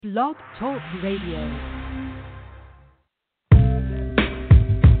Blog Talk Radio.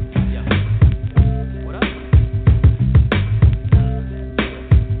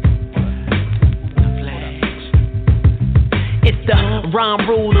 Rhyme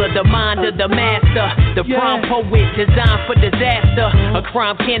ruler, the mind of the master, the prime poet designed for disaster, a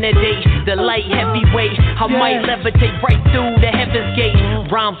crime candidate, the light heavyweight. I might levitate right through the heaven's gate.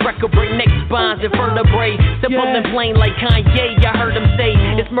 Rhymes record break neck spines and vertebrae. Simple and plain like Kanye, I heard him say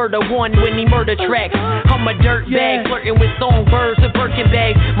it's murder one when he murder tracks. I'm a dirtbag flirting with songbirds and Birkin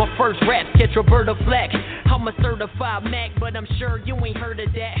bags. My first rap sketch Roberta Flack. I'm a certified Mac, but I'm sure you ain't heard of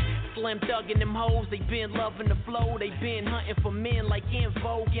that. Slim Thug and them hoes, they been loving the flow. They been hunting for men like In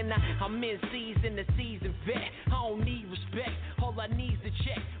Vogue. And I'm in season, the season vet. I don't need respect, all I need is to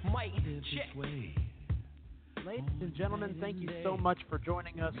check. Might check. Ladies and gentlemen, thank you so much for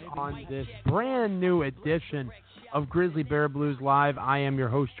joining us on this brand new edition of Grizzly Bear Blues Live. I am your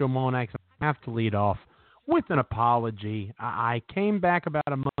host, Joe Molinax. I have to lead off with an apology. I came back about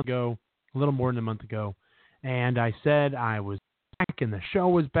a month ago, a little more than a month ago, and I said I was back and the show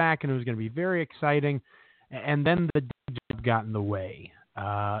was back and it was going to be very exciting. And then the job got in the way.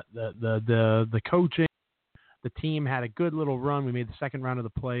 The coaching, the team had a good little run. We made the second round of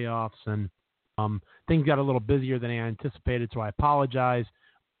the playoffs, and things got a little busier than I anticipated, so I apologize.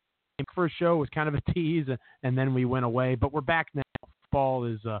 The first show was kind of a tease, and then we went away. But we're back now. Fall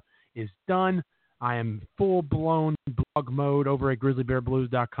is done. I am full-blown blog mode over at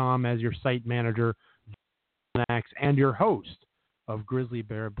grizzlybearblues.com as your site manager and your host of Grizzly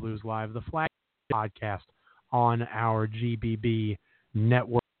Bear Blues Live, the flagship podcast on our GBB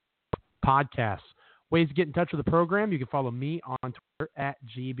network podcasts. Ways to get in touch with the program: you can follow me on Twitter at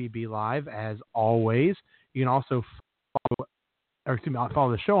GBB Live, as always. You can also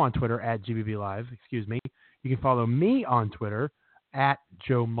follow the show on Twitter at GBB Live. You can follow me on Twitter at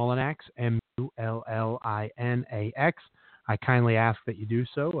Joe Mullinax, MULLINAX. I kindly ask that you do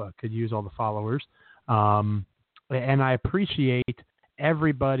so. Could use all the followers. And I appreciate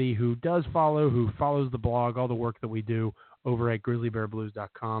everybody who does follow, who follows the blog, all the work that we do over at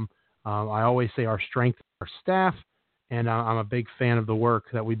grizzlybearblues.com. I always say our strength is our staff, and I'm a big fan of the work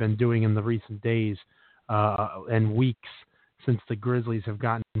that we've been doing in the recent days and weeks since the Grizzlies have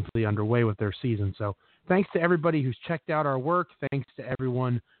gotten fully underway with their season. So thanks to everybody who's checked out our work. Thanks to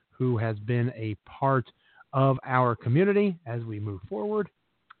everyone who has been a part of our community as we move forward.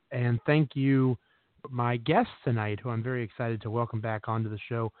 And thank you, my guest tonight, who I'm very excited to welcome back onto the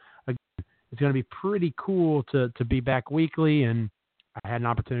show. Again, it's going to be pretty cool to be back weekly, and I had an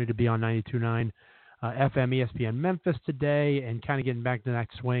opportunity to be on 92.9 FM ESPN Memphis today and kind of getting back to the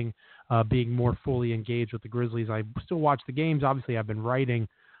next swing, being more fully engaged with the Grizzlies. I still watch the games. Obviously, I've been writing,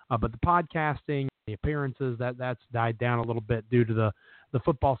 but the podcasting, the appearances, that's died down a little bit due to the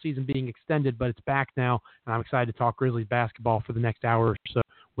football season being extended, but it's back now, and I'm excited to talk Grizzlies basketball for the next hour or so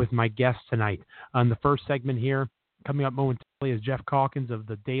with my guest tonight. On the first segment here, coming up momentarily, is Jeff Calkins of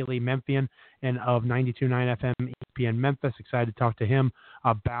the Daily Memphian and of 92.9 FM ESPN Memphis. Excited to talk to him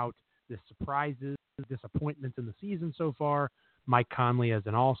about the surprises, disappointments in the season so far, Mike Conley as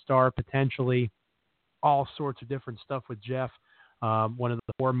an all-star potentially, all sorts of different stuff with Jeff, one of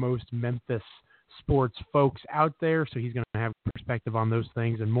the foremost Memphis sports folks out there, so he's going to have perspective on those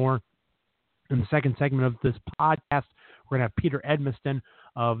things and more. In the second segment of this podcast, we're going to have Peter Edmiston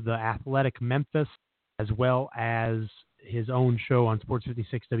of the Athletic Memphis, as well as his own show on Sports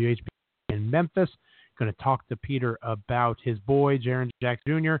 56 WHB in Memphis. Going to talk to Peter about his boy, Jaren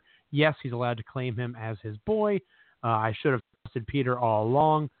Jackson Jr. Yes, he's allowed to claim him as his boy. I should have trusted Peter all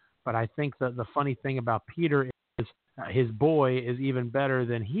along, but I think that the funny thing about Peter is his boy is even better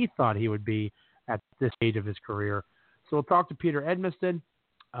than he thought he would be at this stage of his career. So we'll talk to Peter Edmiston,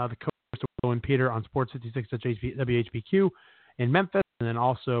 the coach of Will and Peter on Sports 56 WHBQ in Memphis, and then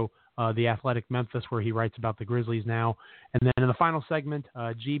also the Athletic Memphis, where he writes about the Grizzlies now. And then in the final segment,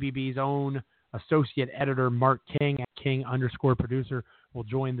 GBB's own associate editor, Mark King, at King_producer, will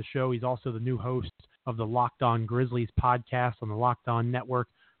join the show. He's also the new host of the Locked On Grizzlies podcast on the Locked On Network.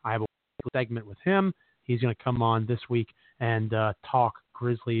 I have a segment with him. He's going to come on this week and talk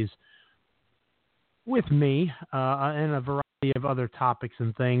Grizzlies with me and a variety of other topics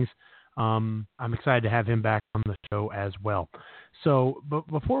and things. I'm excited to have him back on the show as well. So, but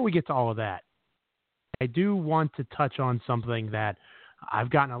before we get to all of that, I do want to touch on something that I've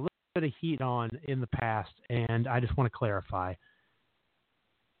gotten a little bit of heat on in the past, and I just want to clarify.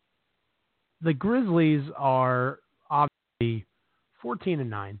 The Grizzlies are obviously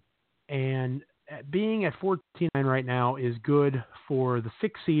 14-9, and being at 14-9 right now is good for the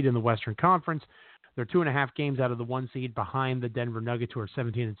 6th seed in the Western Conference. They're 2.5 games out of the 1 seed behind the Denver Nuggets, who are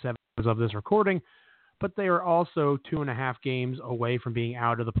 17-7 as of this recording. But they are also 2.5 games away from being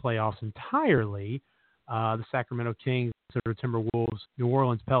out of the playoffs entirely. The Sacramento Kings, Minnesota Timberwolves, New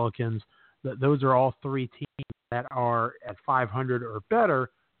Orleans Pelicans, those are all 3 teams that are at 500 or better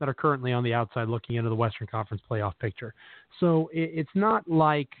that are currently on the outside looking into the Western Conference playoff picture. So it's not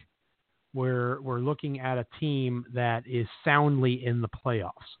like we're looking at a team that is soundly in the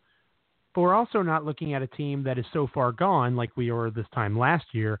playoffs. But we're also not looking at a team that is so far gone, like we were this time last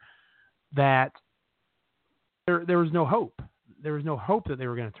year, that there was no hope. There was no hope that they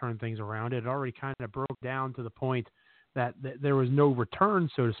were going to turn things around. It already kind of broke down to the point that there was no return,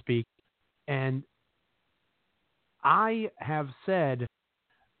 so to speak. And I have said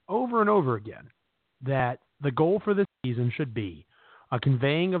over and over again that the goal for this season should be a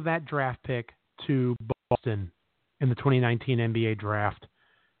conveying of that draft pick to Boston in the 2019 NBA draft.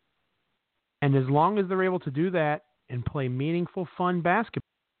 And as long as they're able to do that and play meaningful, fun basketball,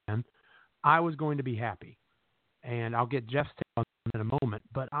 I was going to be happy. And I'll get Jeff's take on that in a moment.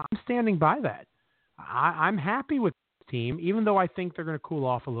 But I'm standing by that. I'm happy with this team, even though I think they're going to cool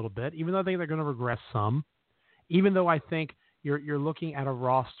off a little bit, even though I think they're going to regress some, even though I think you're looking at a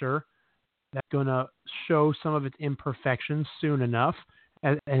roster that's going to show some of its imperfections soon enough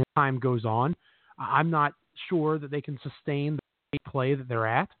as time goes on. I'm not sure that they can sustain the play that they're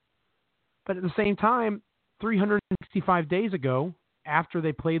at. But at the same time, 365 days ago, after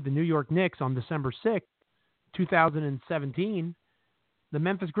they played the New York Knicks on December 6th, 2017, the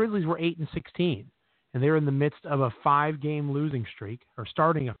Memphis Grizzlies were 8-16, and they were in the midst of a 5-game losing streak, or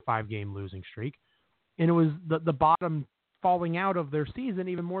starting a 5-game losing streak, and it was the bottom falling out of their season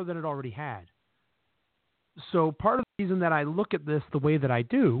even more than it already had. So part of the reason that I look at this the way that I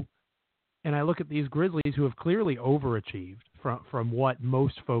do, and I look at these Grizzlies who have clearly overachieved from what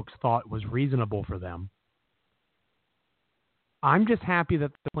most folks thought was reasonable for them, I'm just happy that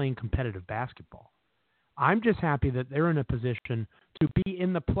they're playing competitive basketball. I'm just happy that they're in a position to be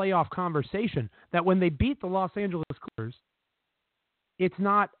in the playoff conversation, that when they beat the Los Angeles Clippers, it's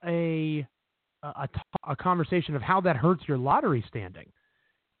not a conversation of how that hurts your lottery standing.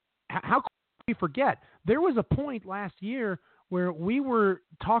 How can we forget? There was a point last year where we were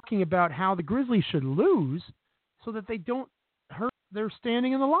talking about how the Grizzlies should lose so that they don't hurt their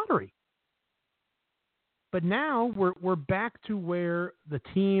standing in the lottery. But now we're back to where the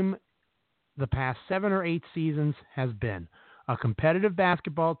team the past 7 or 8 seasons has been. A competitive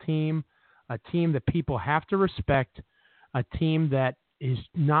basketball team, a team that people have to respect, a team that is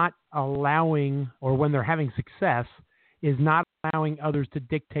not allowing, or when they're having success, is not allowing others to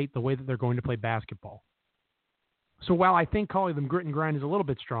dictate the way that they're going to play basketball. So while I think calling them grit and grind is a little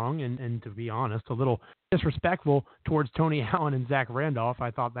bit strong, and to be honest, a little disrespectful towards Tony Allen and Zach Randolph,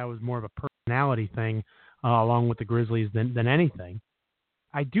 I thought that was more of a personality thing along with the Grizzlies than anything.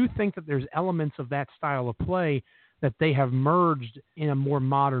 I do think that there's elements of that style of play that they have merged in a more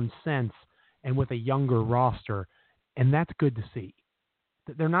modern sense and with a younger roster, and that's good to see.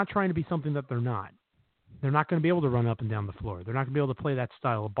 They're not trying to be something that they're not. They're not going to be able to run up and down the floor. They're not going to be able to play that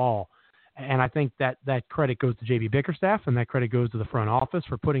style of ball. And I think that credit goes to J.B. Bickerstaff, and that credit goes to the front office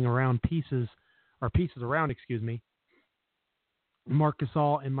for putting pieces around Marc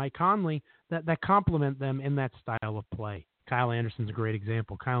Gasol and Mike Conley that complement them in that style of play. Kyle Anderson's a great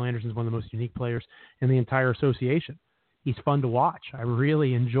example. Kyle Anderson's one of the most unique players in the entire association. He's fun to watch. I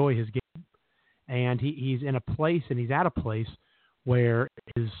really enjoy his game. And he's in a place, and he's at a place where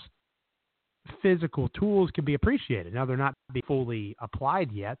his physical tools can be appreciated. Now, they're not being fully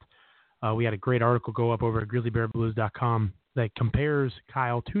applied yet. We had a great article go up over at grizzlybearblues.com that compares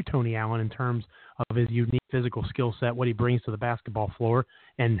Kyle to Tony Allen in terms of his unique physical skill set, what he brings to the basketball floor,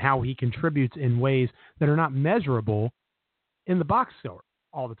 and how he contributes in ways that are not measurable in the box score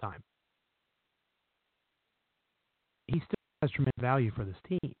all the time. He still has tremendous value for this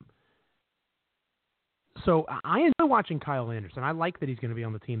team. So I enjoy watching Kyle Anderson. I like that he's going to be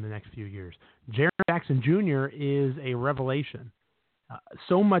on the team the next few years. Jaren Jackson Jr. is a revelation.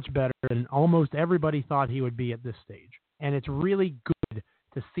 So much better than almost everybody thought he would be at this stage. And it's really good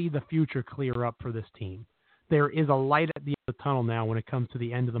to see the future clear up for this team. There is a light at the end of the tunnel now when it comes to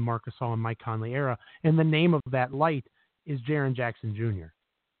the end of the Marc Gasol and Mike Conley era. And the name of that light is Jaren Jackson Jr.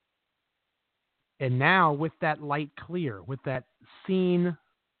 And now with that light clear, with that scene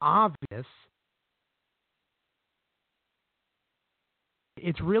obvious,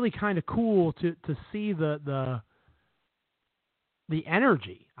 it's really kind of cool to see the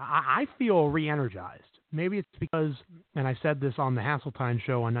energy. I feel re-energized. Maybe it's because, and I said this on the Hasseltine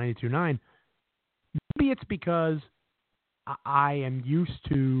show on 92.9, maybe it's because I am used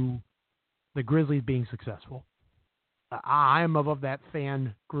to the Grizzlies being successful. I am of that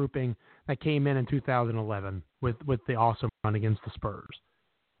fan grouping that came in 2011 with the awesome run against the Spurs.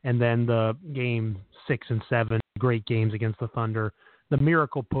 And then the game 6 and 7, great games against the Thunder, the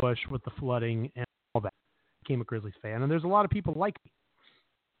miracle push with the flooding and all that. Became a Grizzlies fan. And there's a lot of people like me.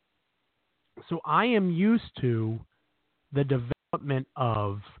 So I am used to the development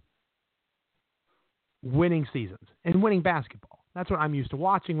of winning seasons and winning basketball. That's what I'm used to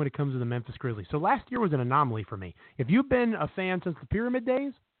watching when it comes to the Memphis Grizzlies. So last year was an anomaly for me. If you've been a fan since the Pyramid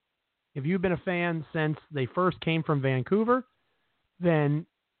days, if you've been a fan since they first came from Vancouver, then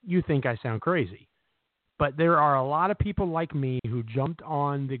you think I sound crazy. But there are a lot of people like me who jumped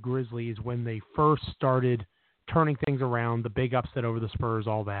on the Grizzlies when they first started turning things around, the big upset over the Spurs,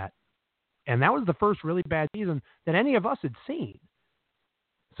 all that. And that was the first really bad season that any of us had seen.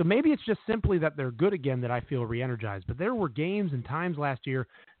 So maybe it's just simply that they're good again that I feel re-energized. But there were games and times last year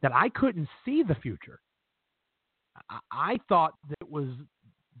that I couldn't see the future. I thought that it was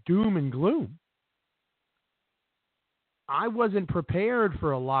doom and gloom. I wasn't prepared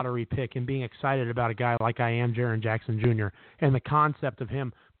for a lottery pick and being excited about a guy like I am, Jaren Jackson Jr., and the concept of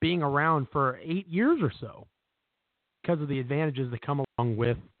him being around for 8 years or so because of the advantages that come along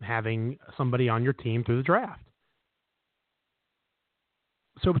with having somebody on your team through the draft.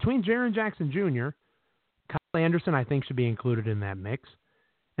 So between Jaren Jackson Jr., Kyle Anderson, I think, should be included in that mix.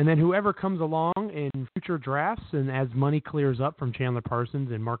 And then whoever comes along in future drafts and as money clears up from Chandler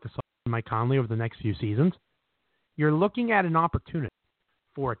Parsons and Marcus and Mike Conley over the next few seasons, you're looking at an opportunity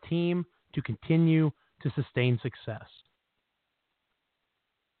for a team to continue to sustain success.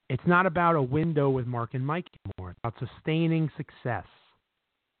 It's not about a window with Mark and Mike anymore. It's about sustaining success.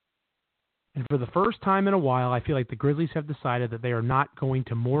 And for the first time in a while, I feel like the Grizzlies have decided that they are not going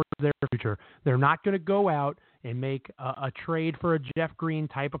to mortgage their future. They're not going to go out and make a trade for a Jeff Green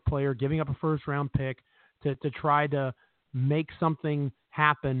type of player, giving up a first-round pick to try to make something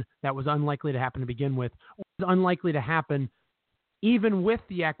happen that was unlikely to happen to begin with, or was unlikely to happen even with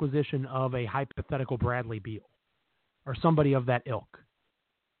the acquisition of a hypothetical Bradley Beal or somebody of that ilk.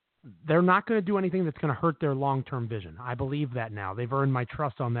 They're not going to do anything that's going to hurt their long-term vision. I believe that now. They've earned my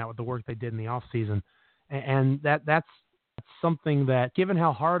trust on that with the work they did in the offseason. And that's something that, given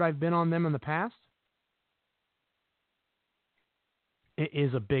how hard I've been on them in the past, it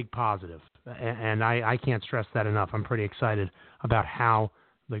is a big positive. And I can't stress that enough. I'm pretty excited about how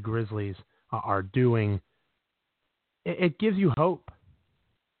the Grizzlies are doing. It gives you hope.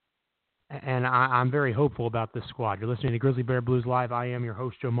 And I'm very hopeful about this squad. You're listening to Grizzly Bear Blues Live. I am your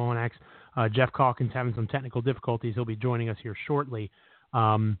host, Joe Molinax. Jeff Calkins having some technical difficulties. He'll be joining us here shortly.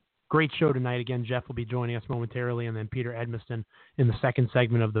 Great show tonight. Again, Jeff will be joining us momentarily, and then Peter Edmiston in the second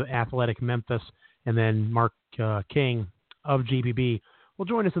segment of the Athletic Memphis, and then Mark King of GBB will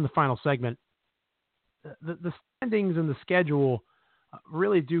join us in the final segment. The standings and the schedule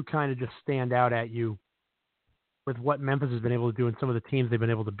really do kind of just stand out at you with what Memphis has been able to do and some of the teams they've been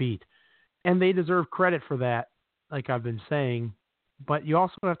able to beat. And they deserve credit for that, like I've been saying. But you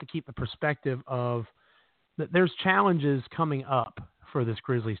also have to keep the perspective of that there's challenges coming up for this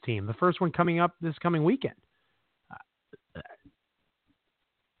Grizzlies team. The first one coming up this coming weekend.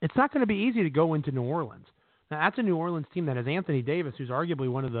 It's not going to be easy to go into New Orleans. Now, that's a New Orleans team that has Anthony Davis, who's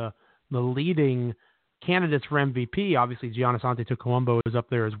arguably one of the leading candidates for MVP. Obviously, Giannis Antetokounmpo is up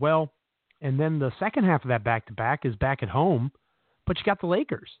there as well. And then the second half of that back-to-back is back at home, but you got the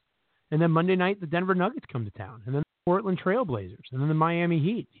Lakers. And then Monday night, the Denver Nuggets come to town. And then the Portland Trail Blazers. And then the Miami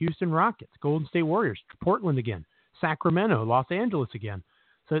Heat, Houston Rockets, Golden State Warriors, Portland again, Sacramento, Los Angeles again.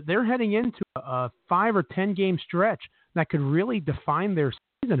 So they're heading into a 5 or 10 game stretch that could really define their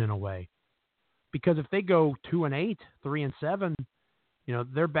season in a way. Because if they go 2-8, 3-7,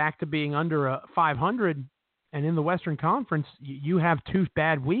 they're back to being under 500. And in the Western Conference, you have 2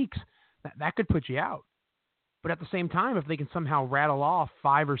 bad weeks. That could put you out. But at the same time, if they can somehow rattle off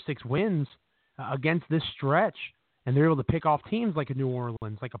 5 or 6 wins against this stretch, and they're able to pick off teams like a New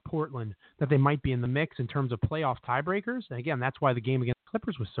Orleans, like a Portland, that they might be in the mix in terms of playoff tiebreakers, and again, that's why the game against the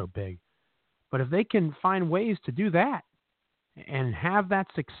Clippers was so big. But if they can find ways to do that and have that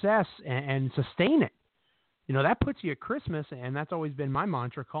success and sustain it, that puts you at Christmas, and that's always been my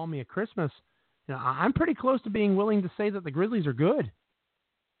mantra, call me at Christmas. I'm pretty close to being willing to say that the Grizzlies are good.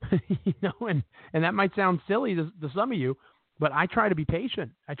 And that might sound silly to some of you, but I try to be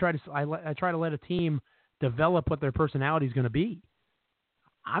patient. I try to let a team develop what their personality is going to be.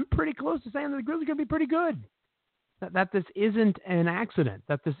 I'm pretty close to saying that the Grizzlies are going to be pretty good. That this isn't an accident.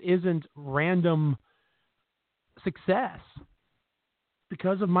 That this isn't random success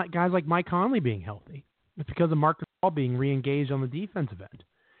because of guys like Mike Conley being healthy. It's because of Marcus Gasol being re-engaged on the defensive end.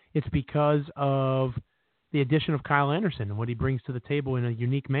 It's because of the addition of Kyle Anderson and what he brings to the table in a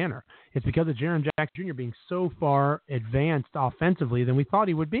unique manner. It's because of Jaren Jackson Jr. being so far advanced offensively than we thought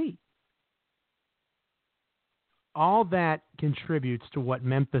he would be. All that contributes to what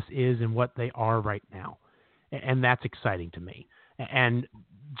Memphis is and what they are right now. And that's exciting to me. And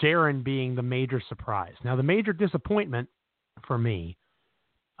Jaren being the major surprise. Now, the major disappointment for me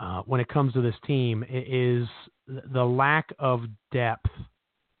when it comes to this team is the lack of depth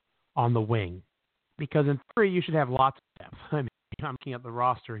on the wing. Because in theory, you should have lots of depth. I mean, I'm looking at the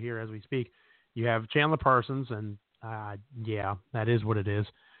roster here as we speak. You have Chandler Parsons, and yeah, that is what it is.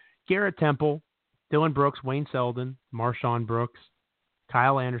 Garrett Temple, Dylan Brooks, Wayne Selden, Marshawn Brooks,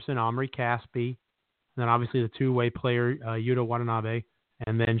 Kyle Anderson, Omri Caspi, and then obviously the two-way player, Yuta Watanabe,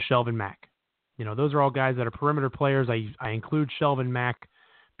 and then Shelvin Mack. You know, those are all guys that are perimeter players. I include Shelvin Mack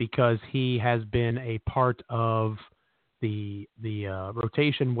because he has been a part of the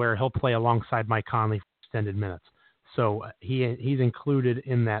rotation where he'll play alongside Mike Conley for extended minutes. So he's included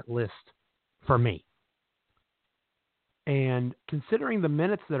in that list for me. And considering the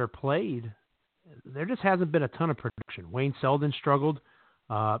minutes that are played, there just hasn't been a ton of production. Wayne Selden struggled,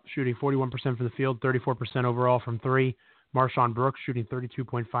 shooting 41% from the field, 34% overall from three. Marshawn Brooks shooting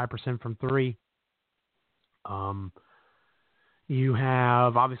 32.5% from three. You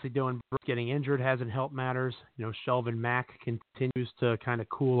have obviously Dylan Brooks getting injured hasn't helped matters. You know, Shelvin Mack continues to kind of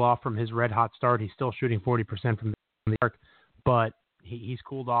cool off from his red hot start. He's still shooting 40% from the arc, but he's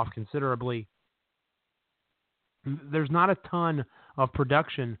cooled off considerably. There's not a ton of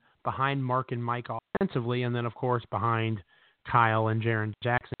production behind Mark and Mike offensively, and then of course behind Kyle and Jaren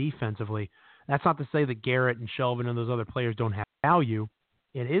Jackson defensively. That's not to say that Garrett and Shelvin and those other players don't have value.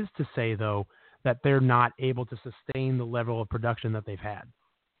 It is to say, though, that they're not able to sustain the level of production that they've had.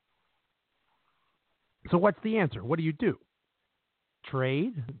 So what's the answer? What do you do?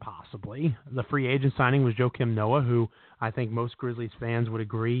 Trade? Possibly. The free agent signing was Joakim Noah, who I think most Grizzlies fans would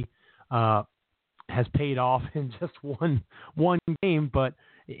agree has paid off in just one game, but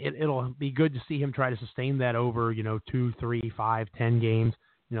it'll be good to see him try to sustain that over, 2, 3, 5, 10 games,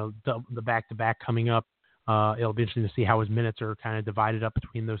 the back-to-back coming up. It'll be interesting to see how his minutes are kind of divided up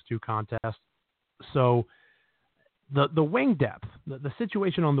between those two contests. So the wing depth, the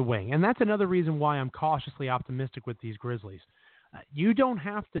situation on the wing, and that's another reason why I'm cautiously optimistic with these Grizzlies. You don't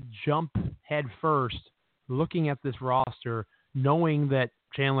have to jump head first looking at this roster, knowing that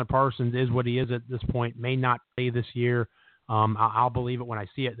Chandler Parsons is what he is at this point, may not play this year. I'll believe it when I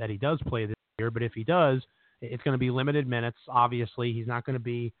see it that he does play this year, but if he does, it's going to be limited minutes. Obviously, he's not going to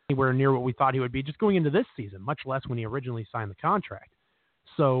be anywhere near what we thought he would be just going into this season, much less when he originally signed the contract.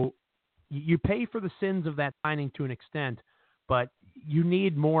 So you pay for the sins of that signing to an extent, but you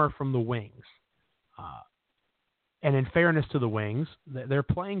need more from the wings. And in fairness to the wings, they're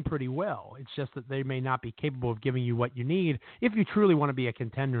playing pretty well. It's just that they may not be capable of giving you what you need if you truly want to be a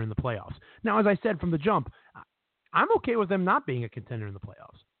contender in the playoffs. Now, as I said from the jump, I'm okay with them not being a contender in the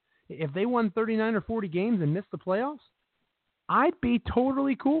playoffs. If they won 39 or 40 games and missed the playoffs, I'd be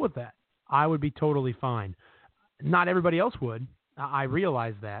totally cool with that. I would be totally fine. Not everybody else would. I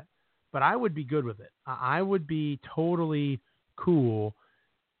realize that. But I would be good with it. I would be totally cool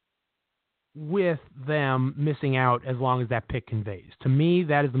with them missing out as long as that pick conveys. To me,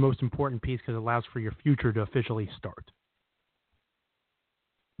 that is the most important piece because it allows for your future to officially start.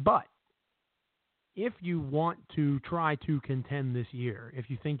 But if you want to try to contend this year, if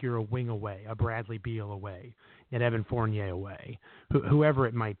you think you're a wing away, a Bradley Beal away, an Evan Fournier away, whoever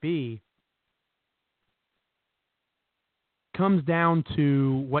it might be, comes down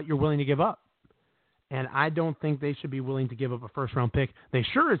to what you're willing to give up. And I don't think they should be willing to give up a first-round pick. They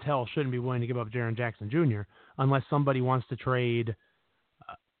sure as hell shouldn't be willing to give up Jaren Jackson Jr. unless somebody wants to trade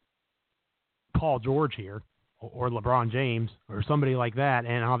Paul George here or LeBron James or somebody like that,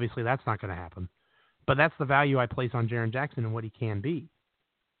 and obviously that's not going to happen. But that's the value I place on Jaren Jackson and what he can be.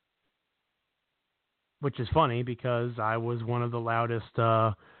 Which is funny because I was one of the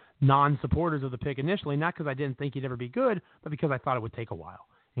loudest non-supporters of the pick initially, not because I didn't think he'd ever be good, but because I thought it would take a while.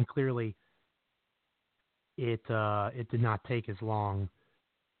 And clearly it did not take as long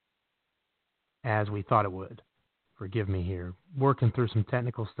as we thought it would. Forgive me here. Working through some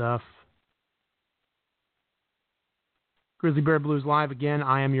technical stuff. Grizzly Bear Blues Live again.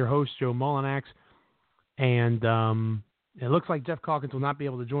 I am your host, Joe Mullinax. And it looks like Jeff Calkins will not be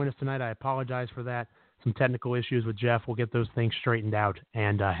able to join us tonight. I apologize for that. Some technical issues with Jeff. We'll get those things straightened out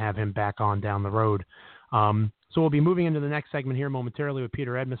and have him back on down the road. So we'll be moving into the next segment here momentarily with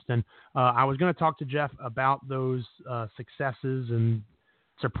Peter Edmiston. I was going to talk to Jeff about those successes and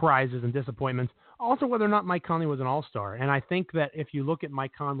surprises and disappointments also whether or not Mike Conley was an all-star. And I think that if you look at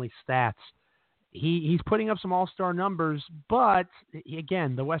Mike Conley's stats, he's putting up some all-star numbers, but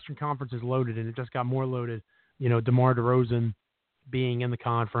again, the Western Conference is loaded, and it just got more loaded. DeMar DeRozan being in the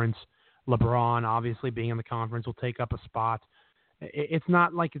conference, LeBron obviously being in the conference will take up a spot. It's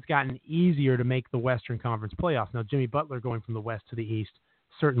not like it's gotten easier to make the Western Conference playoffs. Now, Jimmy Butler going from the West to the East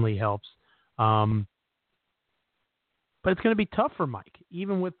certainly helps. But it's going to be tough for Mike,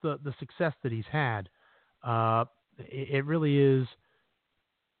 even with the success that he's had. It really is.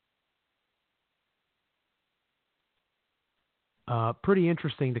 Pretty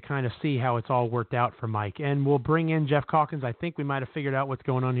interesting to kind of see how it's all worked out for Mike. And we'll bring in Jeff Calkins. I think we might have figured out what's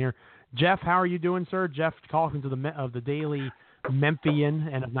going on here. Jeff, how are you doing, sir? Jeff Calkins of the Daily Memphian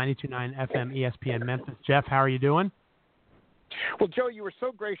and of 92.9 FM ESPN Memphis. Jeff, how are you doing? Well, Joe, you were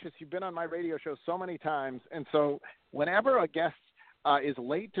so gracious. You've been on my radio show so many times. And so whenever a guest is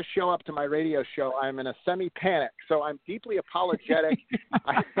late to show up to my radio show, I'm in a semi-panic. So I'm deeply apologetic.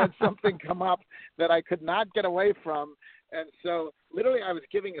 I had something come up that I could not get away from. And so literally I was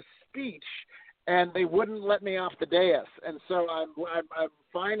giving a speech, and they wouldn't let me off the dais. And so I'm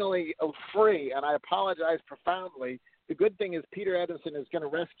finally free, and I apologize profoundly. The good thing is Peter Edison is going to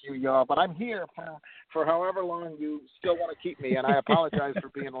rescue y'all, but I'm here for however long you still want to keep me, and I apologize for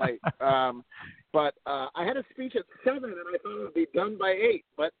being late. But I had a speech at 7, and I thought it would be done by 8,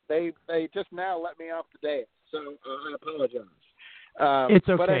 but they just now let me off the dais, so I apologize. It's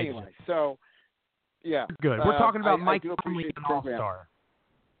okay. But anyway, so, yeah. Good. We're talking about Mike Conley, an all-star.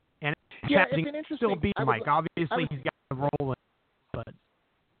 And yeah, it's an interesting. Still beat Mike. Obviously, he's got the role in it, but.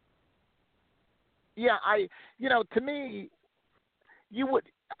 Yeah, to me, you would.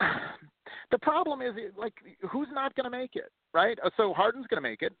 The problem is, like, who's not going to make it, right? So Harden's going to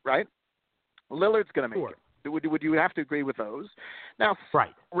make it, right? Lillard's going to make it. Would you have to agree with those? Now,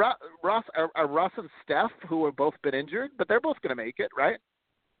 right. Russ and Steph, who have both been injured, but they're both going to make it, right?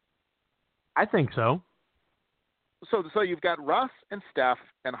 I think so. So you've got Russ and Steph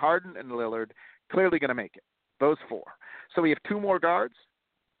and Harden and Lillard clearly going to make it. Those 4. So we have 2 more guards.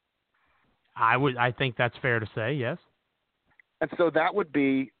 I think that's fair to say, yes. And so that would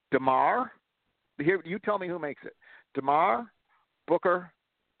be DeMar. Here, you tell me who makes it. DeMar, Booker,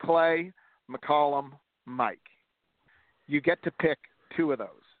 Clay, McCollum, Mike. You get to pick 2 of those.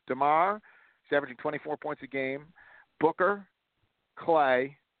 DeMar is averaging 24 points a game. Booker,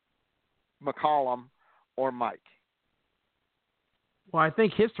 Clay, McCollum, or Mike. Well, I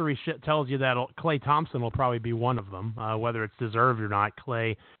think history tells you that Klay Thompson will probably be one of them, whether it's deserved or not.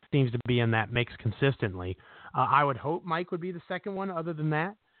 Klay seems to be in that mix consistently. I would hope Mike would be the second one other than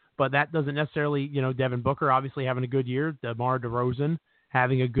that, but that doesn't necessarily, Devin Booker obviously having a good year, DeMar DeRozan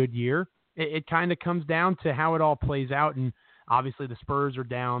having a good year. It kind of comes down to how it all plays out, and obviously the Spurs are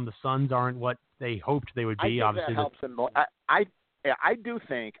down. The Suns aren't what they hoped they would be. I think obviously, that helps them more. I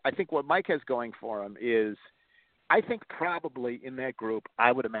think what Mike has going for him is, I think probably in that group,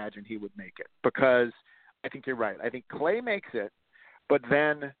 I would imagine he would make it, because I think you're right. I think Clay makes it, but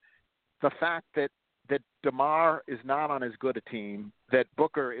then the fact that DeMar is not on as good a team, that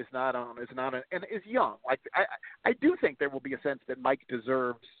Booker is not on, and is young. Like I do think there will be a sense that Mike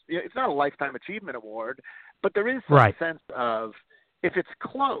deserves. It's not a lifetime achievement award, but there is some sense of, if it's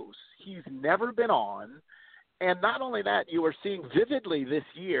close, he's never been on. And not only that, you are seeing vividly this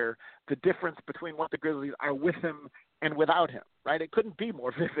year the difference between what the Grizzlies are with him and without him, right? It couldn't be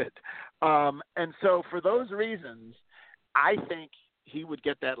more vivid. And so for those reasons, I think he would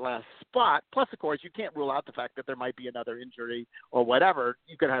get that last spot. Plus, of course, you can't rule out the fact that there might be another injury or whatever.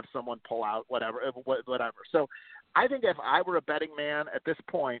 You could have someone pull out, whatever. So I think if I were a betting man at this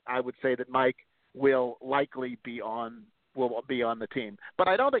point, I would say that Mike will likely be on the team. But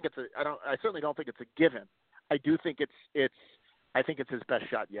I certainly don't think it's a given. I do think I think it's his best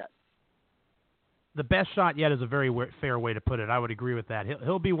shot yet. The best shot yet is a very fair way to put it. I would agree with that.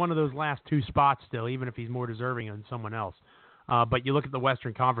 He'll be one of those last 2 spots still, even if he's more deserving than someone else. But you look at the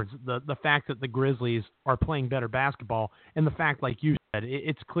Western Conference, the fact that the Grizzlies are playing better basketball, and the fact, like you said,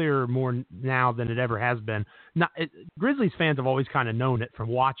 it's clear more now than it ever has been. Grizzlies fans have always kind of known it from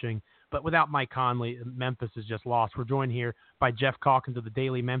watching, but without Mike Conley, Memphis is just lost. We're joined here by Jeff Calkins of the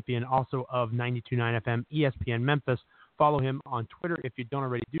Daily Memphian, also of 92.9 FM ESPN Memphis. Follow him on Twitter if you don't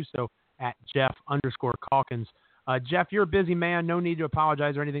already do so at Jeff_Calkins. Jeff, you're a busy man. No need to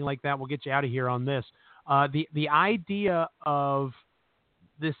apologize or anything like that. We'll get you out of here on this. The idea of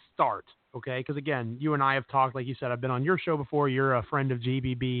this start, okay, because, again, you and I have talked, like you said, I've been on your show before. You're a friend of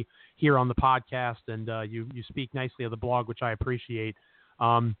GBB here on the podcast, and you speak nicely of the blog, which I appreciate.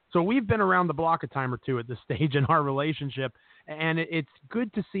 So we've been around the block a time or two at this stage in our relationship, and it's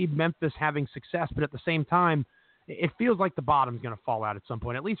good to see Memphis having success, but at the same time, it feels like the bottom's going to fall out at some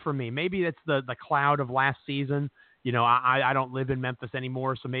point, at least for me. Maybe it's the cloud of last season. You know, I don't live in Memphis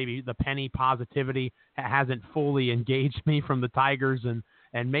anymore, so maybe the penny positivity hasn't fully engaged me from the Tigers,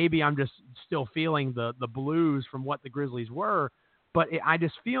 and maybe I'm just still feeling the blues from what the Grizzlies were. But I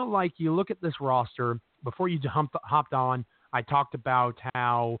just feel like you look at this roster, before you hopped on, I talked about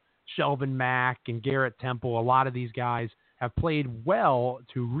how Shelvin Mack and Garrett Temple, a lot of these guys have played well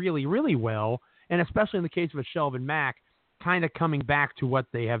to really, really well, and especially in the case of a Shelvin Mack, kind of coming back to what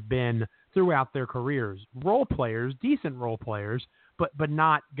they have been throughout their careers. Role players, decent role players, but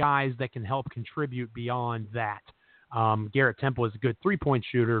not guys that can help contribute beyond that. Garrett Temple is a good three-point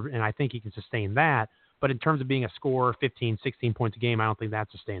shooter, and I think he can sustain that. But in terms of being a scorer, 15, 16 points a game, I don't think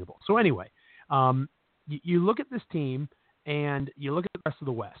that's sustainable. So anyway, you look at this team, and you look at the rest of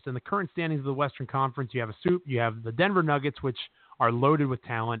the West. And the current standings of the Western Conference, you have the Denver Nuggets, which are loaded with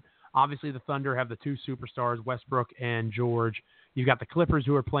talent. Obviously, the Thunder have the two superstars, Westbrook and George. You've got the Clippers,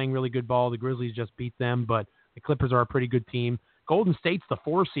 who are playing really good ball. The Grizzlies just beat them, but the Clippers are a pretty good team. Golden State's the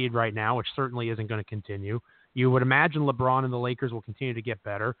 4 seed right now, which certainly isn't going to continue. You would imagine LeBron and the Lakers will continue to get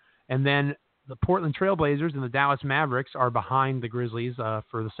better. And then the Portland Trailblazers and the Dallas Mavericks are behind the Grizzlies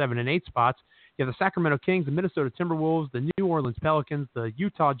for the 7 and 8 spots. You have the Sacramento Kings, the Minnesota Timberwolves, the New Orleans Pelicans, the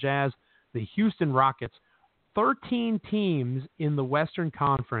Utah Jazz, the Houston Rockets. 13 teams in the Western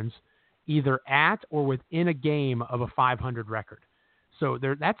Conference either at or within a game of a 500 record. So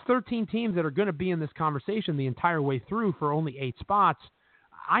that's 13 teams that are going to be in this conversation the entire way through for only 8 spots.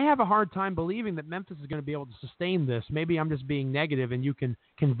 I have a hard time believing that Memphis is going to be able to sustain this. Maybe I'm just being negative, and you can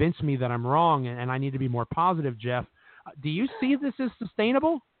convince me that I'm wrong and I need to be more positive, Jeff. Do you see this as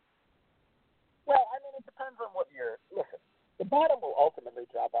sustainable? Well, I mean, it depends on what you're – listen, the bottom will ultimately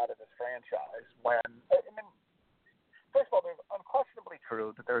drop out of this franchise when – I mean, first of all, there's unquestionably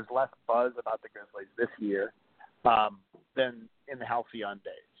true that there's less buzz about the Grizzlies this year than in the halcyon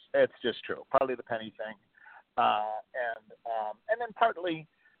days. It's just true. Partly the Penny thing. And then partly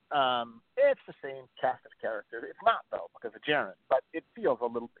it's the same cast of characters. It's not, though, because of Jaren, but it feels a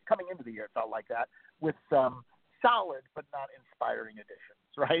little – coming into the year it felt like that with some solid but not inspiring additions,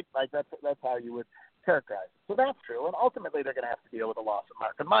 right? Like that's how you would characterize it. So that's true, and ultimately they're going to have to deal with the loss of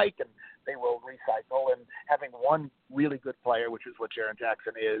Mark and Mike, and they will recycle, and having one really good player, which is what Jaren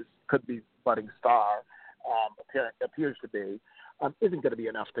Jackson is, could be budding star, appears to be, isn't going to be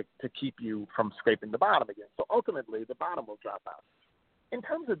enough to keep you from scraping the bottom again. So ultimately, the bottom will drop out. In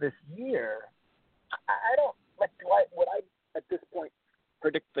terms of this year, I don't like. Would I at this point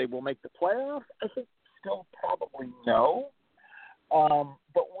predict they will make the playoffs? I think still probably no.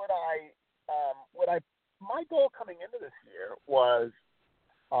 But would I? My goal coming into this year was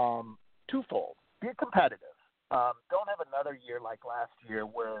twofold: be competitive. Don't have another year like last year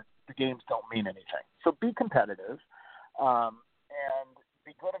where the games don't mean anything. So be competitive. And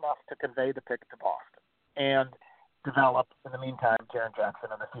be good enough to convey the pick to Boston and develop, in the meantime, Jaren Jackson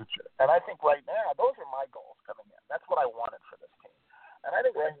in the future. And I think right now, those are my goals coming in. That's what I wanted for this team. And I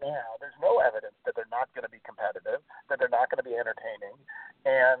think right now, there's no evidence that they're not going to be competitive, that they're not going to be entertaining,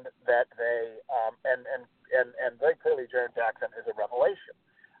 and that they and very clearly Jaren Jackson is a revelation.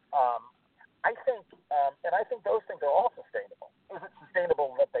 I think those things are all sustainable. Is it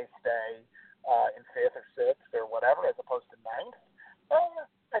sustainable that they stay in 5th or 6th or whatever, as opposed to 9th?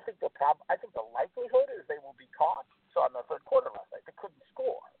 I think the likelihood is they will be caught. So on the third quarter last night, they couldn't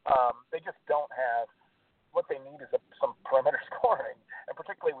score. They just don't have what they need is some perimeter scoring, and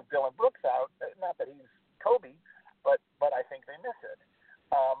particularly with Dylan Brooks out. Not that he's Kobe, but I think they miss it.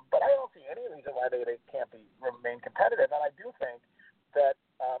 But I don't see any reason why they can't remain competitive. And I do think that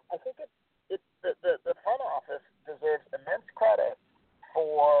I think the front office deserves immense credit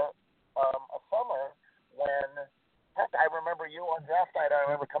for a summer when, heck, I remember you on draft night. I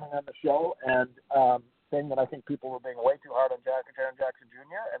remember coming on the show and saying that I think people were being way too hard on Jaren Jackson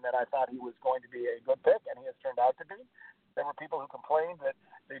Jr. and that I thought he was going to be a good pick, and he has turned out to be. There were people who complained that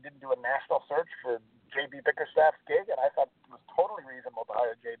they didn't do a national search for J.B. Bickerstaff's gig, and I thought it was totally reasonable to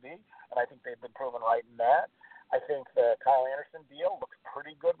hire J.B., and I think they've been proven right in that. I think the Kyle Anderson deal looks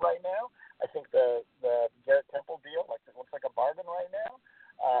pretty good right now. I think the Garrett Temple deal looks like a bargain right now.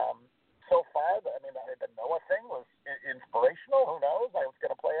 So far, the Noah thing was inspirational. Who knows how it's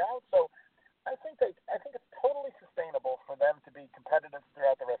going to play out? So I think it's totally sustainable for them to be competitive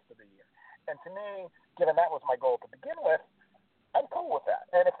throughout the rest of the year. And to me, given that was my goal to begin with, I'm cool with that.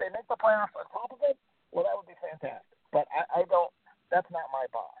 And if they make the playoffs on top of it, well, that would be fantastic. But I don't. That's not my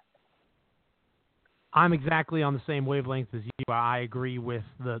bar. I'm exactly on the same wavelength as you. I agree with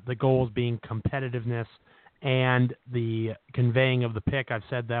the goals being competitiveness and the conveying of the pick. I've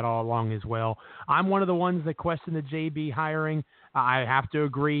said that all along as well. I'm one of the ones that question the JB hiring. I have to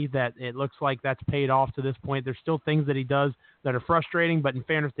agree that it looks like that's paid off to this point. There's still things that he does that are frustrating, but in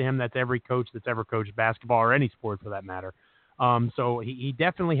fairness to him, that's every coach that's ever coached basketball or any sport for that matter. So he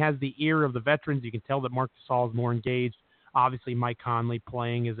definitely has the ear of the veterans. You can tell that Marc Gasol is more engaged. Obviously, Mike Conley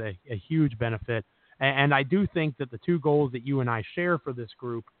playing is a huge benefit. And I do think that the two goals that you and I share for this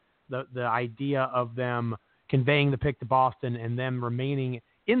group, the idea of them conveying the pick to Boston and them remaining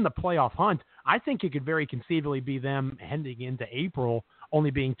in the playoff hunt, I think it could very conceivably be them heading into April only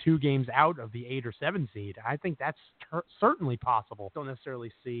being 2 games out of the 8 or 7 seed. I think that's certainly possible. Don't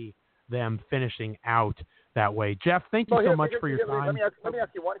necessarily see them finishing out that way. Jeff, thank you so much for your time. Let me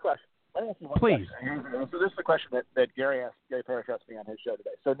ask you one question. Please. So this is the question that Gary Parrish asked me on his show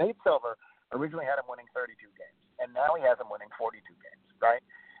today. So Nate Silver originally had him winning 32 games, and now he has him winning 42 games, right?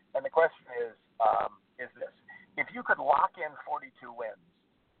 And the question is this: if you could lock in 42 wins,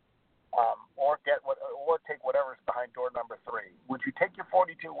 or take whatever's behind door number 3, would you take your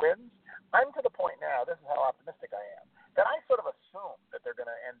 42 wins? I'm to the point now. This is how optimistic I am. That I sort of assume that they're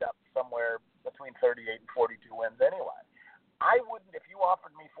going to end up somewhere between 38 and 42 wins anyway. I wouldn't, if you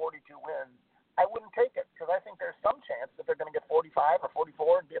offered me 42 wins, I wouldn't take it because I think there's some chance that they're going to get 45 or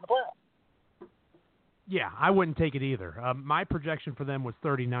 44 and be in the playoffs. Yeah, I wouldn't take it either. My projection for them was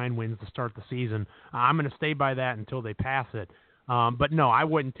 39 wins to start the season. I'm going to stay by that until they pass it. But no, I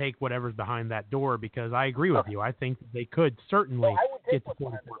wouldn't take whatever's behind that door because I agree with you. I think they could certainly get to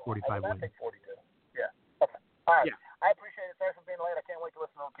 44, 45 wins. Take 42. Yeah. Okay. All right. Yeah. I appreciate it. Sorry for being late. I can't wait to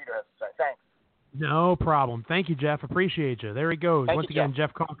listen to what Peter has to say. Thanks. No problem. Thank you, Jeff. Appreciate you. There he goes. Once again,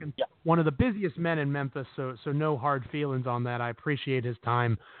 Jeff Calkins, one of the busiest men in Memphis, so no hard feelings on that. I appreciate his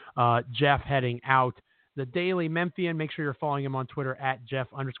time. Jeff heading out. The Daily Memphian, make sure you're following him on Twitter at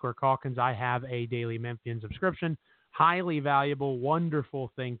Jeff_Calkins. I have a Daily Memphian subscription. Highly valuable,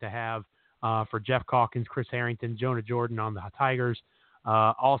 wonderful thing to have for Jeff Calkins, Chris Harrington, Jonah Jordan on the Tigers.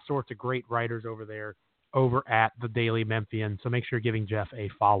 All sorts of great writers over there over at the Daily Memphian. So make sure you're giving Jeff a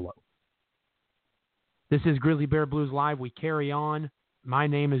follow. This is Grizzly Bear Blues Live. We carry on. My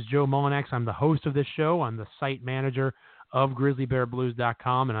name is Joe Mullinax. I'm the host of this show. I'm the site manager of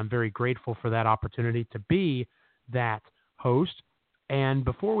GrizzlyBearBlues.com, and I'm very grateful for that opportunity to be that host. And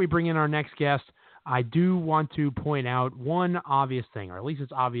before we bring in our next guest, I do want to point out one obvious thing, or at least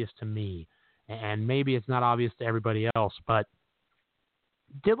it's obvious to me, and maybe it's not obvious to everybody else, but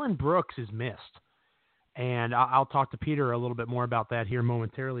Dillon Brooks is missed. And I'll talk to Peter a little bit more about that here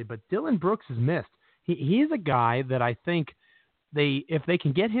momentarily, but Dillon Brooks is missed. He's a guy that I think if they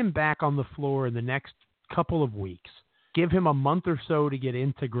can get him back on the floor in the next couple of weeks, give him a month or so to get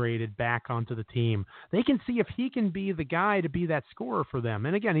integrated back onto the team, they can see if he can be the guy to be that scorer for them.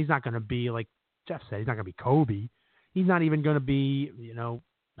 And again, he's not going to be, like Jeff said, he's not going to be Kobe. He's not even going to be,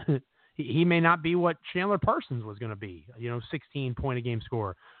 he may not be what Chandler Parsons was going to be, 16-point-a-game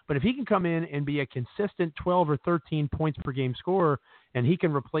scorer. But if he can come in and be a consistent 12 or 13 points per game scorer, and he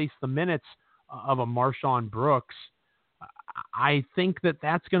can replace the minutes of a Marshawn Brooks, I think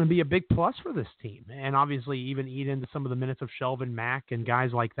that's going to be a big plus for this team. And obviously even eat into some of the minutes of Shelvin Mack and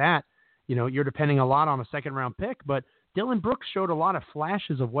guys like that. You're depending a lot on a second-round pick, but Dillon Brooks showed a lot of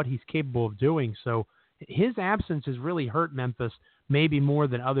flashes of what he's capable of doing. So his absence has really hurt Memphis, maybe more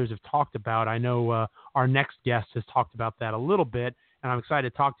than others have talked about. I know our next guest has talked about that a little bit, and I'm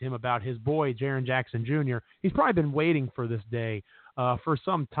excited to talk to him about his boy, Jaren Jackson Jr. He's probably been waiting for this day for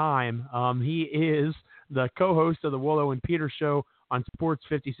some time. He is the co-host of the Wolo and Peter Show on Sports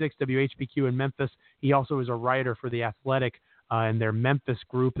 56 WHBQ in Memphis. He also is a writer for The Athletic and their Memphis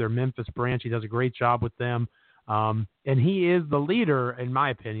group, their Memphis branch. He does a great job with them. And he is the leader, in my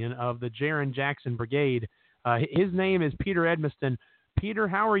opinion, of the Jaren Jackson Brigade. His name is Peter Edmiston. Peter,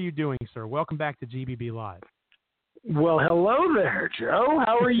 how are you doing, sir? Welcome back to GBB Live. Well, hello there, Joe.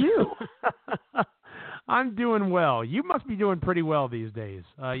 How are you? I'm doing well. You must be doing pretty well these days.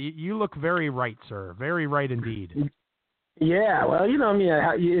 You look very right, sir. Very right indeed. Yeah, well,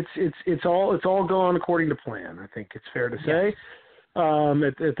 it's all going according to plan. I think it's fair to say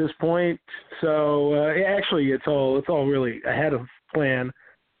at this point. So actually, it's all really ahead of plan.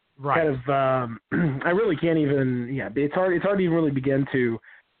 Right. I really can't even. Yeah, it's hard to even really begin to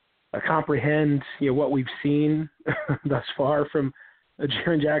comprehend what we've seen thus far from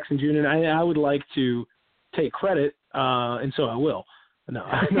Jaren Jackson Jr. And I would like to take credit, and so I will. No,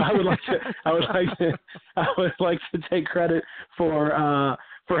 I would like to take credit for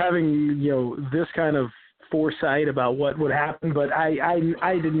having this kind of foresight about what would happen. But I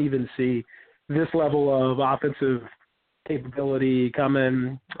didn't even see this level of offensive capability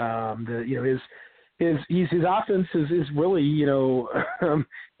coming. His offense is really,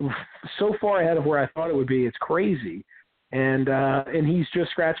 so far ahead of where I thought it would be. It's crazy. And he's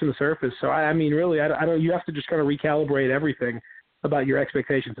just scratching the surface. So I mean, really, I don't. You have to just kind of recalibrate everything about your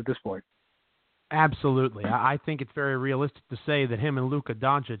expectations at this point. Absolutely. I think it's very realistic to say that him and Luka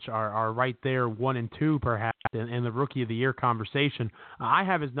Doncic are right there, 1 and 2 perhaps, in the Rookie of the Year conversation. I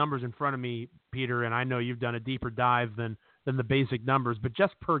have his numbers in front of me, Peter, and I know you've done a deeper dive than the basic numbers, but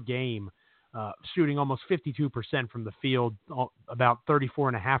just per game, shooting almost 52% from the field, about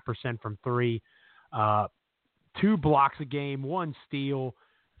 34.5% from three, 2 blocks a game, 1 steal,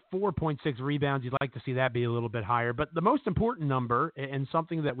 4.6 rebounds. You'd like to see that be a little bit higher. But the most important number, and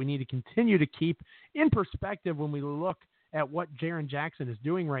something that we need to continue to keep in perspective when we look at what Jaren Jackson is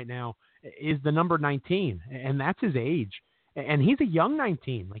doing right now, is the number 19, and that's his age. And he's a young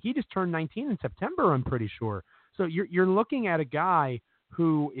 19. Like, he just turned 19 in September, I'm pretty sure. So you're looking at a guy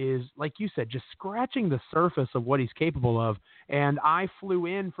who is, like you said, just scratching the surface of what he's capable of. And I flew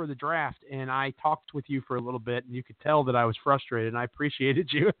in for the draft, and I talked with you for a little bit, and you could tell that I was frustrated, and I appreciated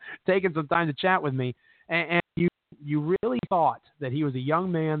you taking some time to chat with me. And you really thought that he was a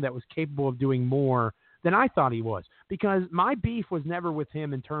young man that was capable of doing more than I thought he was, because my beef was never with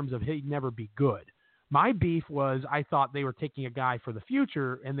him in terms of he'd never be good. My beef was I thought they were taking a guy for the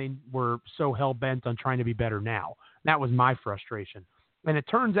future, and they were so hell-bent on trying to be better now. That was my frustration. And it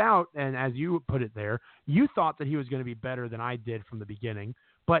turns out, and as you put it there, you thought that he was going to be better than I did from the beginning,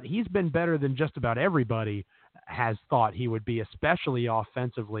 but he's been better than just about everybody has thought he would be, especially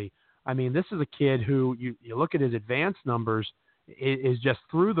offensively. I mean, this is a kid who, you look at his advanced numbers, is just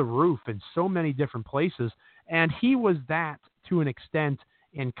through the roof in so many different places, and he was that to an extent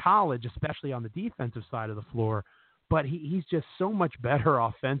in college, especially on the defensive side of the floor, but he's just so much better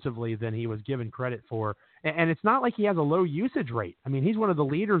offensively than he was given credit for. And it's not like he has a low usage rate. I mean, he's one of the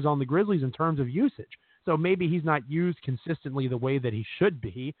leaders on the Grizzlies in terms of usage. So maybe he's not used consistently the way that he should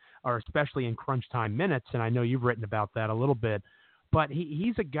be, or especially in crunch time minutes. And I know you've written about that a little bit. But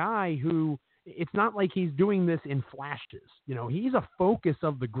he's a guy who, it's not like he's doing this in flashes. He's a focus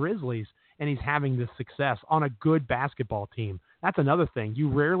of the Grizzlies, and he's having this success on a good basketball team. That's another thing. You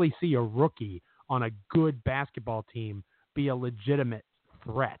rarely see a rookie on a good basketball team be a legitimate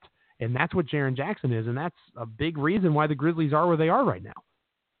threat. And that's what Jaren Jackson is, and that's a big reason why the Grizzlies are where they are right now.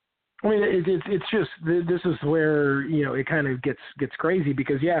 I mean, it's just, this is where, it kind of gets crazy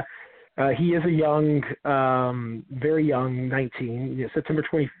because, he is a young, very young 19. September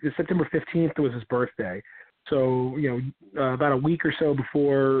 15th was his birthday. So, about a week or so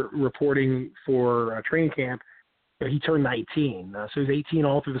before reporting for training camp, he turned 19. So he was 18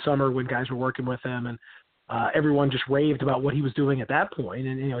 all through the summer when guys were working with him, and everyone just raved about what he was doing at that point.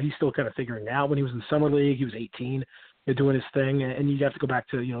 And, he's still kind of figuring it out. When he was in the summer league, he was 18, doing his thing. And you have to go back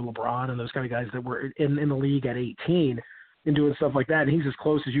to, LeBron and those kind of guys that were in the league at 18 and doing stuff like that. And he's as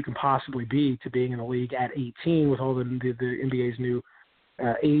close as you can possibly be to being in the league at 18 with all the NBA's new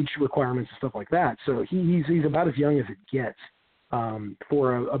age requirements and stuff like that. So he's about as young as it gets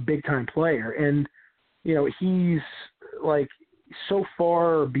for a big-time player. And, he's like so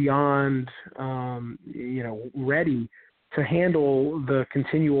far beyond, ready to handle the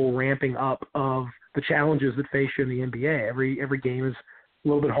continual ramping up of the challenges that face you in the NBA. Every game is a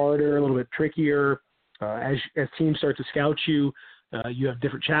little bit harder, a little bit trickier. As teams start to scout you, you have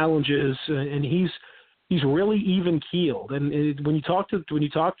different challenges, and he's really even keeled. And when you talk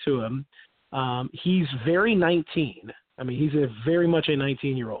to him, he's very 19. I mean, he's very much a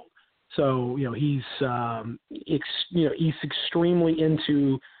 19-year-old. So he's extremely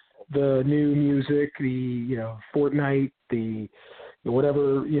into the new music, the Fortnite, the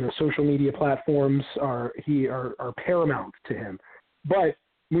whatever social media platforms are paramount to him. But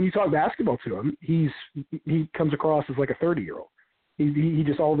when you talk basketball to him, he comes across as like a 30-year-old. He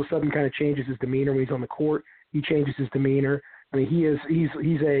just all of a sudden kind of changes his demeanor when he's on the court. He changes his demeanor. I mean,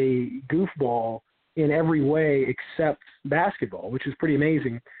 he's a goofball in every way except basketball, which is pretty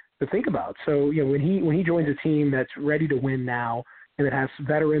amazing to think about. So when he joins a team that's ready to win now and that has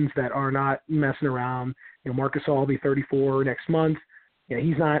veterans that are not messing around, Marc Gasol will be 34 next month.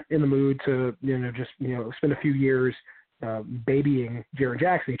 He's not in the mood to just spend a few years babying Jaren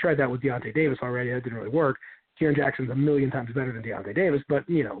Jackson. He tried that with Deontay Davis already. That didn't really work. Jaren Jackson's a million times better than Deontay Davis, but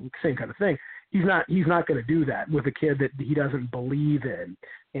same kind of thing. He's not going to do that with a kid that he doesn't believe in.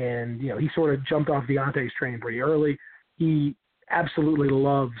 And he sort of jumped off Deontay's train pretty early. He absolutely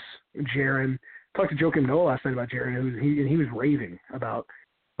loves Jaren. Talked to Joakim Noah last night about Jaren, and he was raving about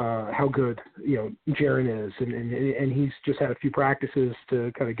how good Jaren is, and he's just had a few practices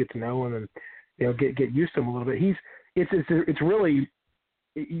to kind of get to know him, and get used to him a little bit. It's really,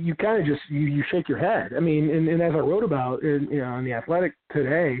 you kind of just you shake your head. I mean, and as I wrote about in The Athletic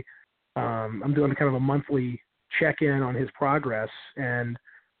today, I'm doing kind of a monthly check-in on his progress, and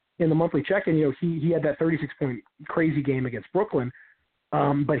in the monthly check-in, he had that 36-point crazy game against Brooklyn,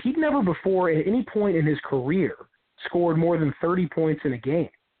 but he'd never before at any point in his career scored more than 30 points in a game.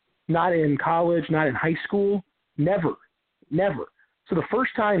 Not in college, not in high school, never. So the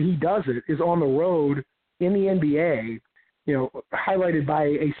first time he does it is on the road in the NBA, highlighted by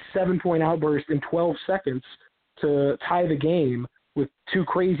a 7-point outburst in 12 seconds to tie the game with 2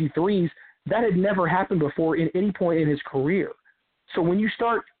 crazy threes. That had never happened before in any point in his career. So when you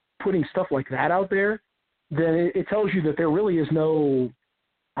start putting stuff like that out there, then it tells you that there really is no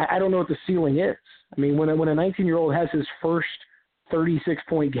 – I don't know what the ceiling is. I mean, when a 19-year-old has his first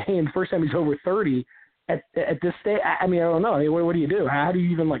 36-point game, first time he's over 30 at this stage, I mean, I don't know. I mean, what do you do? How do you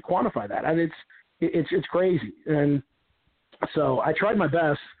even quantify that? I mean, it's crazy. And so I tried my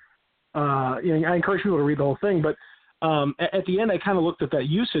best. I encourage people to read the whole thing, but at the end, I kind of looked at that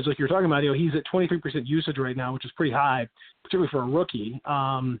usage, like you're talking about. He's at 23% usage right now, which is pretty high, particularly for a rookie.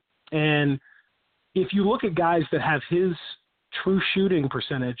 And if you look at guys that have his true shooting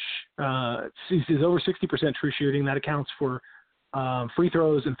percentage, he's over 60% true shooting. That accounts for free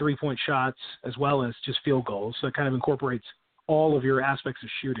throws and 3-point shots, as well as just field goals. So it kind of incorporates all of your aspects of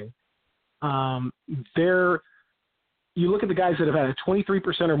shooting. You look at the guys that have had a 23%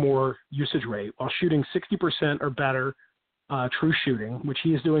 or more usage rate while shooting 60% or better true shooting, which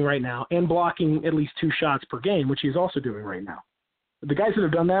he is doing right now, and blocking at least 2 shots per game, which he is also doing right now. The guys that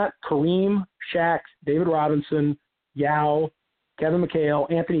have done that, Kareem, Shaq, David Robinson, Yao, Kevin McHale,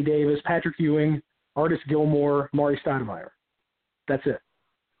 Anthony Davis, Patrick Ewing, Artis Gilmore, Maury Stoudemire. That's it.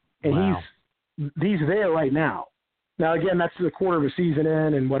 And wow. he's there right now. Now, again, that's the quarter of a season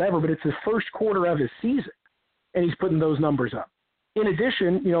in and whatever, but it's the first quarter of his season, and he's putting those numbers up. In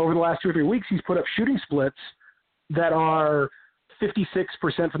addition, over the last 2 or 3 weeks, he's put up shooting splits that are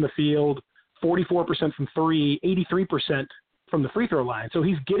 56% from the field, 44% from 3, 83% from the free throw line. So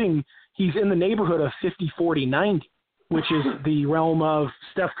he's in the neighborhood of 50-40-90, which is the realm of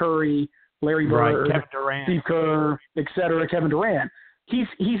Steph Curry, Larry Bird, Kevin Durant, Steve Kerr, et cetera, Kevin Durant. He's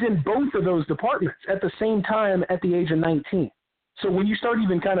in both of those departments at the same time at the age of 19. So when you start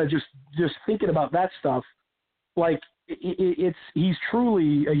even kind of just thinking about that stuff, like he's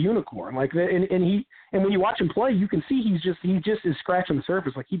truly a unicorn. Like, and when you watch him play, you can see he just is scratching the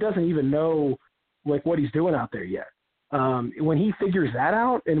surface. Like, he doesn't even know like what he's doing out there yet. When he figures that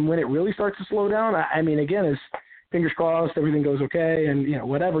out, and when it really starts to slow down, I mean, again, his fingers crossed, everything goes okay, and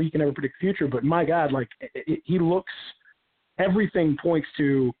whatever. You can never predict the future, but my God, like he looks. Everything points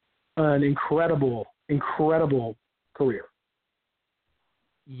to an incredible career.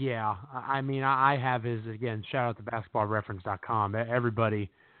 Yeah, I mean, I have his, again, shout out to basketballreference.com.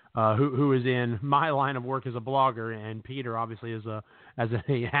 Everybody who is in my line of work as a blogger, and Peter obviously as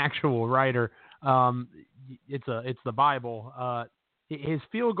an actual writer, it's the Bible. His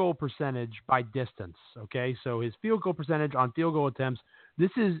field goal percentage by distance, okay? So his field goal percentage on field goal attempts,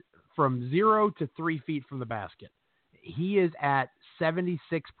 this is from 0 to 3 feet from the basket. He is at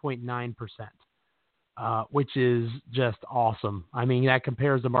 76.9%, which is just awesome. I mean, that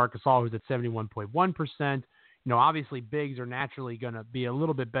compares to Marc Gasol, who's at 71.1%. Obviously bigs are naturally going to be a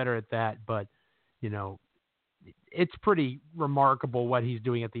little bit better at that, but, it's pretty remarkable what he's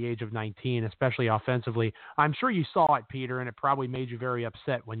doing at the age of 19, especially offensively. I'm sure you saw it, Peter, and it probably made you very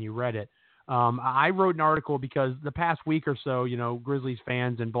upset when you read it. I wrote an article because the past week or so, Grizzlies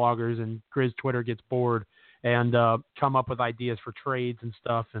fans and bloggers and Grizz Twitter gets bored and come up with ideas for trades and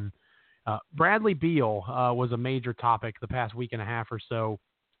stuff. And Bradley Beal was a major topic the past week and a half or so,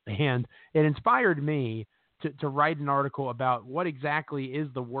 and it inspired me to write an article about what exactly is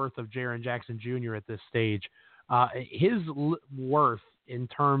the worth of Jaren Jackson Jr. at this stage. His worth in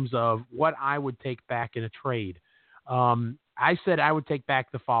terms of what I would take back in a trade. I said I would take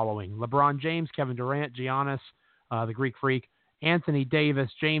back the following: LeBron James, Kevin Durant, Giannis, the Greek Freak, Anthony Davis,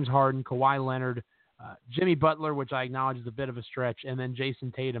 James Harden, Kawhi Leonard, Jimmy Butler, which I acknowledge is a bit of a stretch, and then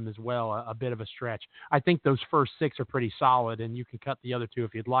Jason Tatum as well, a bit of a stretch. I think those first 6 are pretty solid, and you can cut the other 2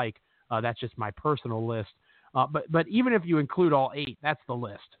 if you'd like. That's just my personal list. But even if you include all 8, that's the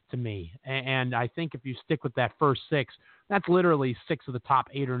list to me. And I think if you stick with that first 6, that's literally 6 of the top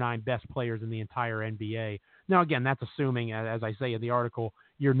 8 or 9 best players in the entire NBA. Now, again, that's assuming, as I say in the article,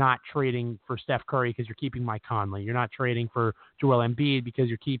 you're not trading for Steph Curry because you're keeping Mike Conley. You're not trading for Joel Embiid because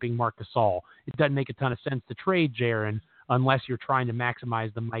you're keeping Marc Gasol. It doesn't make a ton of sense to trade Jaren unless you're trying to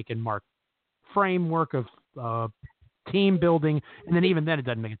maximize the Mike and Mark framework of team building, and then even then it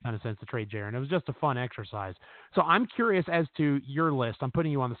doesn't make a ton of sense to trade Jaren. It was just a fun exercise. So I'm curious as to your list. I'm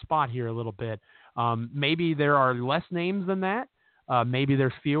putting you on the spot here a little bit. Maybe there are less names than that. Maybe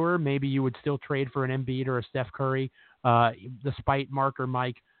there's fewer. Maybe you would still trade for an Embiid or a Steph Curry, despite Mark or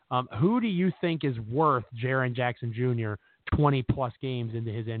Mike. Who do you think is worth Jaren Jackson Jr. 20-plus games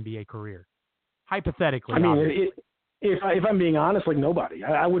into his NBA career? Hypothetically. I mean, if I'm being honest, like nobody.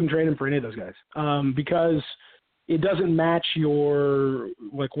 I wouldn't trade him for any of those guys because it doesn't match your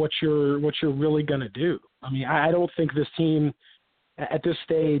like what you're really gonna do. I mean, I don't think this team at this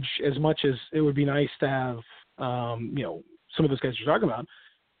stage, as much as it would be nice to have, some of those guys you're talking about.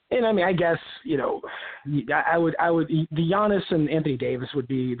 And I mean, I guess I would the Giannis and Anthony Davis would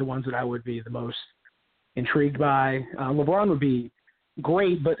be the ones that I would be the most intrigued by. LeBron would be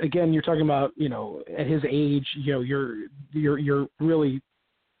great, but again, you're talking about at his age, you're really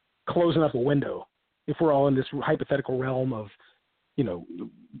closing up a window. If we're all in this hypothetical realm of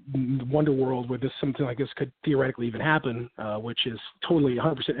Wonder World where something like this could theoretically even happen, which is totally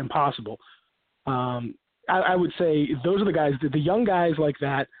 100% impossible. I would say those are the guys, the young guys like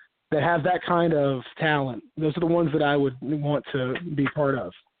that have that kind of talent. Those are the ones that I would want to be part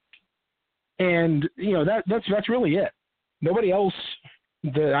of. And that's really it. Nobody else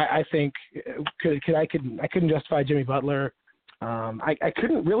that I think I couldn't justify Jimmy Butler. I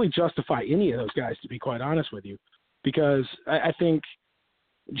couldn't really justify any of those guys, to be quite honest with you, because I think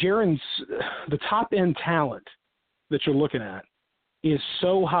Jaren's the top end talent that you're looking at is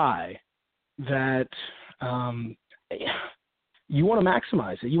so high that you want to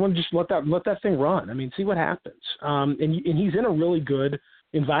maximize it. You want to just let that thing run. I mean, see what happens. And he's in a really good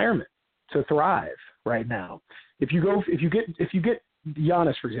environment to thrive right now. If you get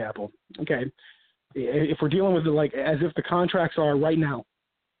Giannis, for example, okay, if we're dealing with it like as if the contracts are right now,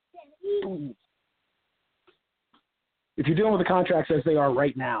 if you're dealing with the contracts as they are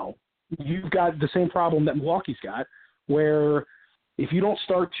right now, you've got the same problem that Milwaukee's got, where if you don't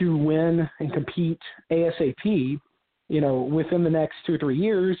start to win and compete ASAP, within the next 2 or 3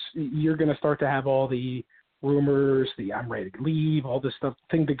 years, you're going to start to have all the rumors, the I'm ready to leave, all this stuff,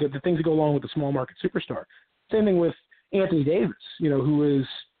 the things that go along with the small market superstar. Same thing with Anthony Davis, who is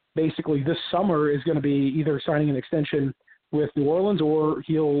basically this summer is going to be either signing an extension with New Orleans or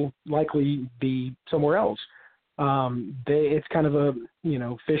he'll likely be somewhere else. It's kind of a,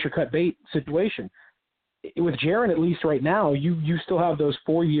 fish or cut bait situation. With Jaren, at least right now, you still have those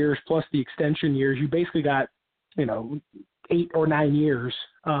 4 years plus the extension years. You basically got, 8 or 9 years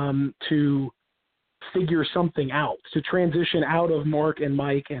to figure something out, to transition out of Mark and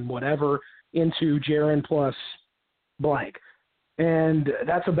Mike and whatever into Jaren plus blank. And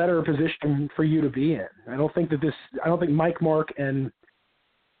that's a better position for you to be in. I don't think Mike, Mark, and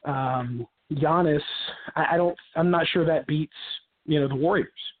Giannis, I'm not sure that beats, the Warriors.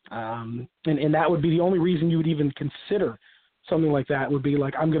 And that would be the only reason you would even consider something like that would be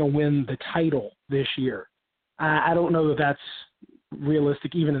like, I'm going to win the title this year. I don't know that that's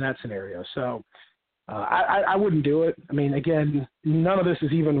realistic even in that scenario. So I wouldn't do it. I mean, again, none of this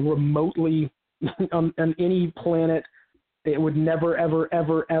is even remotely on any planet. It would never, ever,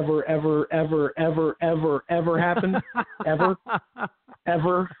 ever, ever, ever, ever, ever, ever, ever happen. Ever.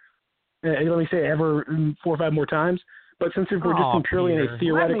 Let me say ever 4 or 5 more times. But since we're just purely in a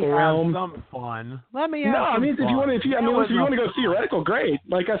theoretical realm, some fun. Let me have no, I mean, if you want to go theoretical, great.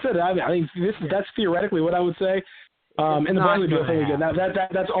 Like I said, I think that's theoretically what I would say. And the Bradley Beal thing again,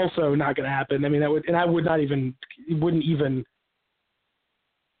 that's also not going to happen. I mean, I wouldn't even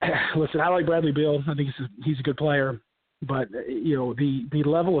listen. I like Bradley Beal. I think he's a good player, but the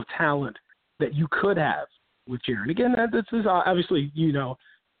level of talent that you could have with Jaren, again, this is obviously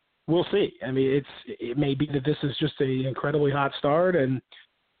we'll see. I mean, it may be that this is just an incredibly hot start, and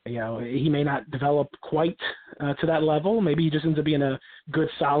he may not develop quite to that level. Maybe he just ends up being a good,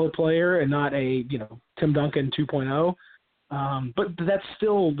 solid player and not a Tim Duncan 2.0. But that's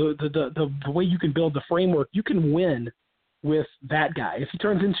still the way you can build the framework. You can win with that guy. If he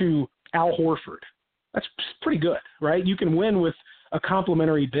turns into Al Horford, that's pretty good, right? You can win with a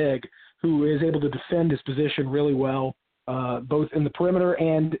complementary big who is able to defend his position really well, both in the perimeter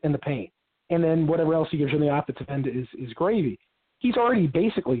and in the paint. And then whatever else he gives you on the offensive end is gravy. He's already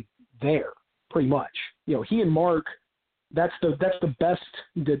basically there, pretty much. He and Mark, that's the best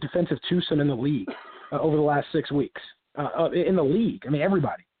defensive twosome in the league over the last 6 weeks. In the league, I mean,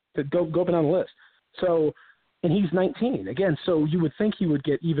 everybody. Go up and down the list. So, and he's 19 again. So you would think he would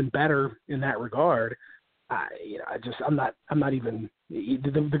get even better in that regard. I'm not even.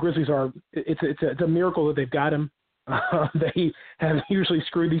 The Grizzlies are. It's a miracle that they've got him. They have usually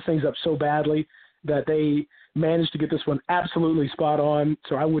screwed these things up so badly, that they managed to get this one absolutely spot on,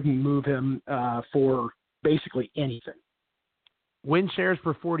 so I wouldn't move him for basically anything. Win shares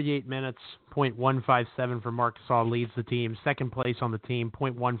per 48 minutes, 0.157 for Marc Gasol leads the team. Second place on the team,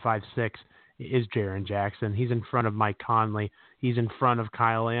 0.156 is Jaren Jackson. He's in front of Mike Conley. He's in front of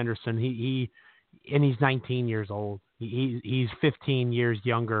Kyle Anderson. And he's 19 years old. He's 15 years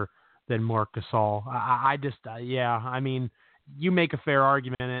younger than Marc Gasol. I mean, you make a fair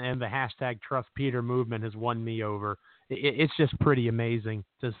argument, and the hashtag Trust Peter movement has won me over. It's just pretty amazing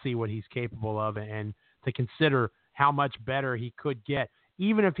to see what he's capable of and to consider how much better he could get,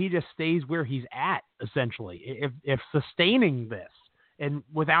 even if he just stays where he's at, essentially. If sustaining this and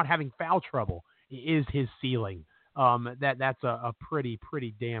without having foul trouble is his ceiling, that's a pretty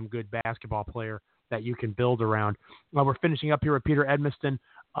damn good basketball player that you can build around. We're finishing up here with Peter Edmiston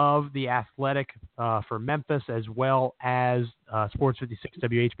of The Athletic for Memphis, as well as Sports 56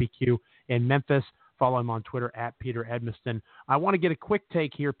 WHBQ in Memphis. Follow him on Twitter at Peter Edmiston. I want to get a quick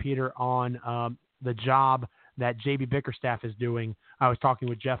take here, Peter, on the job that JB Bickerstaff is doing. I was talking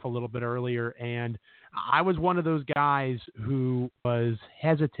with Jeff a little bit earlier, and I was one of those guys who was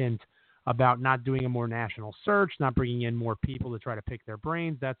hesitant about not doing a more national search, not bringing in more people to try to pick their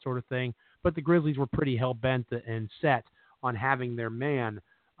brains, that sort of thing. But the Grizzlies were pretty hell-bent and set on having their man.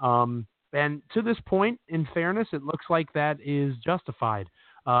 And to this point, in fairness, it looks like that is justified.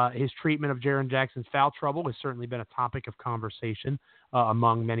 His treatment of Jaren Jackson's foul trouble has certainly been a topic of conversation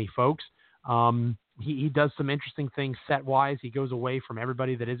among many folks. He does some interesting things set-wise. He goes away from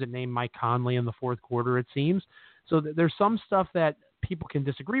everybody that isn't named Mike Conley in the fourth quarter, it seems. So there's some stuff that people can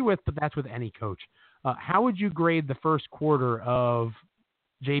disagree with, but that's with any coach. How would you grade the first quarter of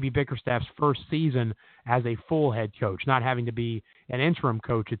J.B. Bickerstaff's first season as a full head coach, not having to be an interim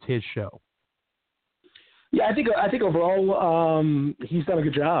coach? It's his show. Yeah, I think overall he's done a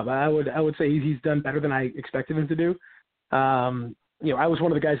good job. I would say he's done better than I expected him to do. I was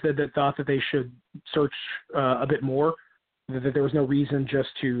one of the guys that thought that they should search a bit more, that there was no reason just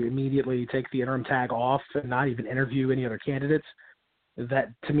to immediately take the interim tag off and not even interview any other candidates. That,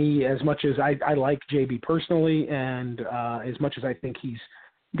 to me, as much as I like JB personally, and as much as I think he's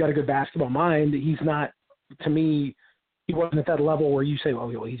got a good basketball mind, he's not, to me, he wasn't at that level where you say, well,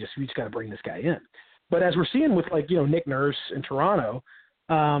 we just got to bring this guy in. But as we're seeing with Nick Nurse in Toronto,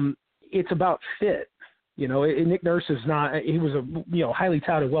 it's about fit. Nick Nurse is not. He was a highly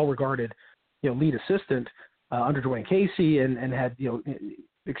touted, well-regarded lead assistant under Dwayne Casey, and had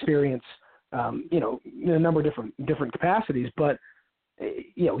experience in a number of different capacities. But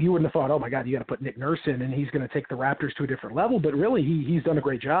you wouldn't have thought, oh my God, you got to put Nick Nurse in, and he's going to take the Raptors to a different level. But really, he's done a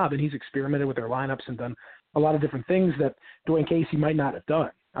great job, and he's experimented with their lineups and done a lot of different things that Dwayne Casey might not have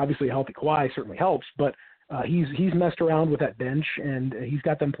done. Obviously, a healthy Kawhi certainly helps, but he's messed around with that bench, and he's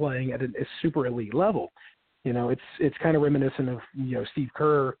got them playing at a super elite level. It's kind of reminiscent of Steve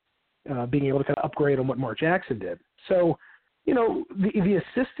Kerr being able to kind of upgrade on what Mark Jackson did. So, the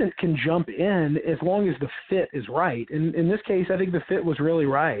assistant can jump in as long as the fit is right. And in this case, I think the fit was really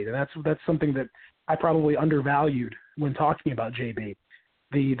right, and that's something that I probably undervalued when talking about JB.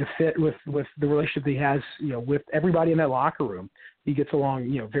 The fit with the relationship that he has, with everybody in that locker room. He gets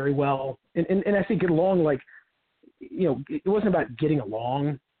along, very well. And I think get along it wasn't about getting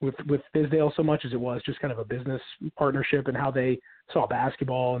along with Fizdale so much as it was just kind of a business partnership and how they saw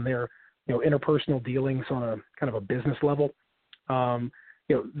basketball and their, interpersonal dealings on a kind of a business level.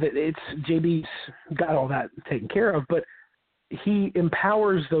 It's JB's got all that taken care of, but he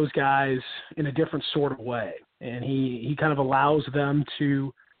empowers those guys in a different sort of way. And he kind of allows them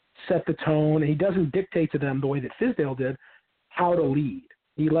to set the tone. And he doesn't dictate to them the way that Fizdale did how to lead.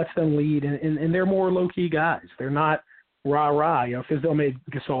 He lets them lead, and they're more low-key guys. They're not rah-rah. Fizdale made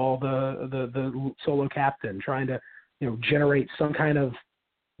Gasol the solo captain, trying to, generate some kind of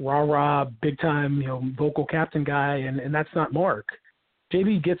rah-rah, big-time, vocal captain guy, and that's not Mark.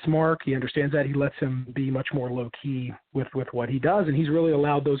 JB gets Mark. He understands that. He lets him be much more low-key with what he does, and he's really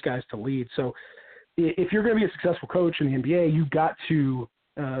allowed those guys to lead. So if you're going to be a successful coach in the NBA, you've got to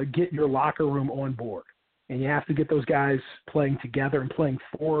get your locker room on board. And you have to get those guys playing together and playing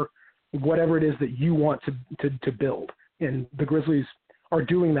for whatever it is that you want to build. And the Grizzlies are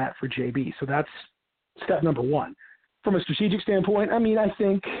doing that for JB. So that's step number one. From a strategic standpoint, I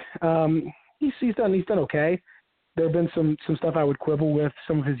think he's done okay. There have been some stuff I would quibble with,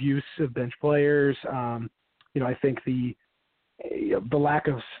 some of his use of bench players. I think the lack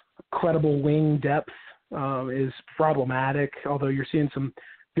of credible wing depth is problematic, although you're seeing some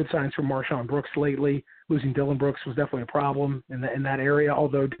good signs from Marshawn Brooks lately. Losing Dylan Brooks was definitely a problem in that area,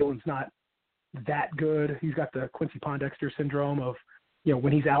 although Dylan's not that good. He's got the Quincy Pondexter syndrome of,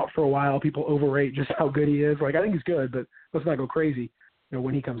 when he's out for a while, people overrate just how good he is. Like, I think he's good, but let's not go crazy,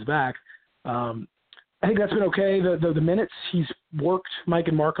 when he comes back. I think that's been okay. The minutes he's worked Mike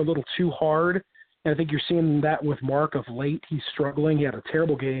and Mark a little too hard, and I think you're seeing that with Mark of late. He's struggling. He had a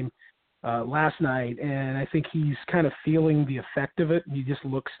terrible game last night, and I think he's kind of feeling the effect of it. He just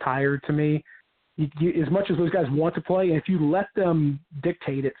looks tired to me. As much as those guys want to play, and if you let them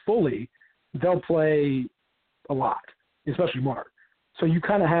dictate it fully, they'll play a lot, especially Mark. So you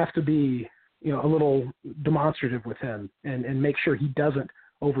kind of have to be, a little demonstrative with him and make sure he doesn't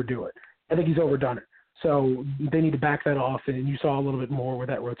overdo it. I think he's overdone it. So they need to back that off, and you saw a little bit more with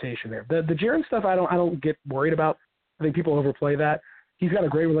that rotation there. The Jaren stuff, I don't get worried about. I think people overplay that. He's got a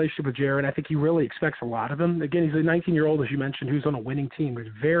great relationship with Jaren. I think he really expects a lot of him. Again, he's a 19-year-old, as you mentioned, who's on a winning team. There's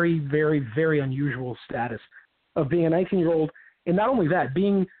very, very, very unusual status of being a 19-year-old, and not only that,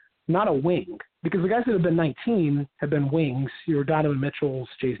 being not a wing, because the guys that have been 19 have been wings. Donovan Mitchell's,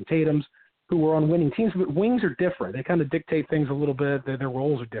 Jason Tatum's, who were on winning teams, but wings are different. They kind of dictate things a little bit. Their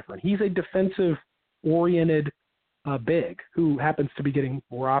roles are different. He's a defensive-oriented big who happens to be getting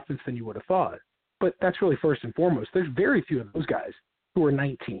more offense than you would have thought. But that's really first and foremost. There's very few of those guys who are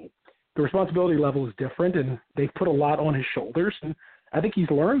 19. The responsibility level is different, and they've put a lot on his shoulders. And I think he's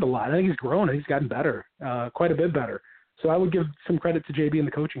learned a lot. I think he's grown, and he's gotten better, quite a bit better. So I would give some credit to JB and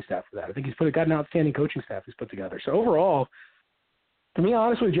the coaching staff for that. I think he's got an outstanding coaching staff he's put together. So overall, to me,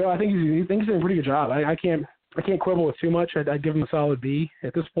 honestly, Joe, I think he's doing a pretty good job. I can't quibble with too much. I'd give him a solid B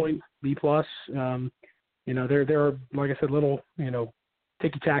at this point, B+. There are, like I said, little,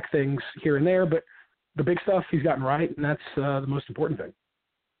 ticky-tack things here and there, but the big stuff he's gotten right, and that's the most important thing.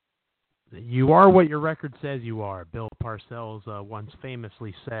 You are what your record says you are, Bill Parcells once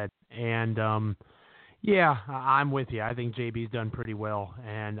famously said. And, yeah, I'm with you. I think JB's done pretty well,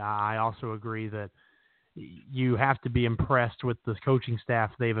 and I also agree that you have to be impressed with the coaching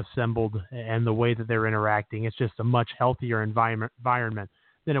staff they've assembled and the way that they're interacting. It's just a much healthier environment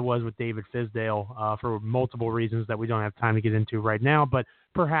than it was with David Fizdale for multiple reasons that we don't have time to get into right now, but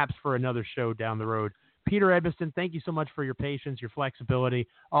perhaps for another show down the road. Peter Edmiston, thank you so much for your patience, your flexibility,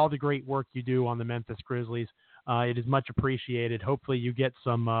 all the great work you do on the Memphis Grizzlies. It is much appreciated. Hopefully you get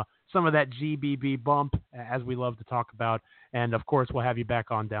some of that GBB bump, as we love to talk about, and of course we'll have you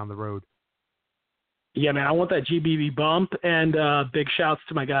back on down the road. Yeah, man, I want that GBB bump, and big shouts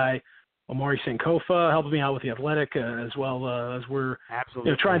to my guy Omari Sankofa, helping me out with The Athletic, as well as we're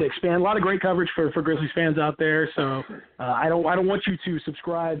trying to expand. A lot of great coverage for Grizzlies fans out there. So I don't want you to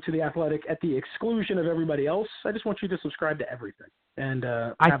subscribe to The Athletic at the exclusion of everybody else. I just want you to subscribe to everything and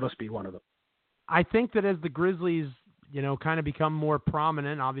have us be one of them. I think that as the Grizzlies, kind of become more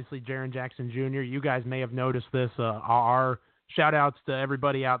prominent, obviously Jaren Jackson Jr., you guys may have noticed this. Our shout-outs to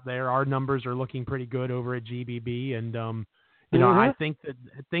everybody out there. Our numbers are looking pretty good over at GBB, and I think that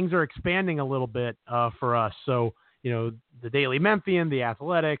things are expanding a little bit for us. So, the Daily Memphian, The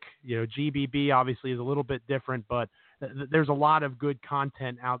Athletic, GBB obviously is a little bit different, but there's a lot of good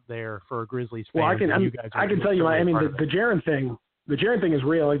content out there for Grizzlies fans. Well, I can tell you, the Jaren thing. The Jaren thing is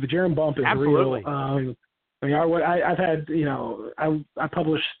real. Like the Jaren bump is Absolutely. real. I've had,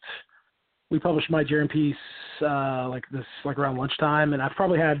 we published my Jaren piece like around lunchtime, and I've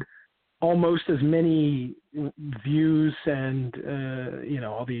probably had almost as many views and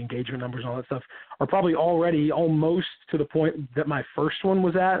all the engagement numbers and all that stuff are probably already almost to the point that my first one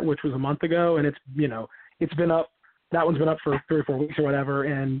was at, which was a month ago, and it's been up. That one's been up for 3 or 4 weeks or whatever,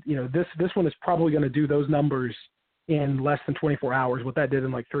 and this one is probably going to do those numbers in less than 24 hours. What that did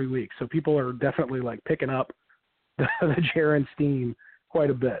in like 3 weeks. So people are definitely like picking up the Jaren steam quite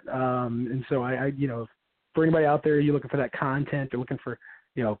a bit. And so I for anybody out there, you're looking for that content, you're looking for,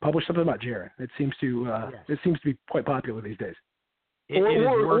 publish something about Jaren. It seems to be quite popular these days.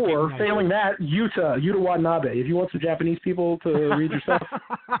 Or failing that, Yuta Watanabe. If you want some Japanese people to read your stuff,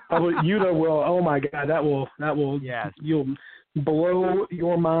 Yuta will. Oh my God, that will. Yes. You'll blow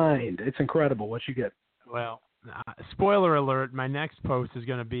your mind. It's incredible what you get. Well, spoiler alert, my next post is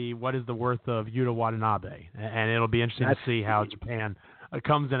going to be what is the worth of Yuta Watanabe, and it'll be interesting to see how Japan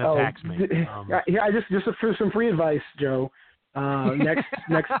comes and attacks me. Just for some free advice, Joe.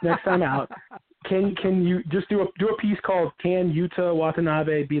 Next time out, can you just do a piece called "Can Yuta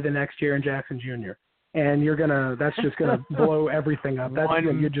Watanabe be the next Jaren Jackson Jr.?" And that's just gonna blow everything up.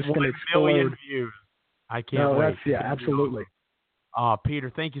 You're just gonna explode. 1 million views. I can't wait. Absolutely.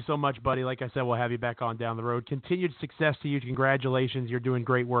 Peter, thank you so much, buddy. Like I said, we'll have you back on down the road. Continued success to you. Congratulations. You're doing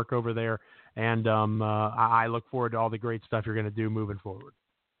great work over there. And I look forward to all the great stuff you're going to do moving forward.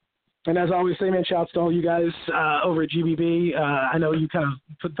 And as I always say, man, shouts to all you guys over at GBB. I know you kind of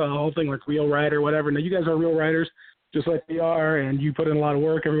put the whole thing like real writer or whatever. No, you guys are real writers. just like we are, and you put in a lot of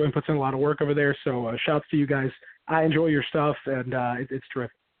work. Everyone puts in a lot of work over there. So shouts to you guys. I enjoy your stuff, and it's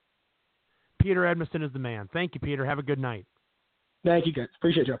terrific. Peter Edmiston is the man. Thank you, Peter. Have a good night. Thank you, guys.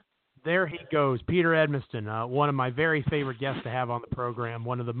 Appreciate you. There he goes, Peter Edmiston, one of my very favorite guests to have on the program,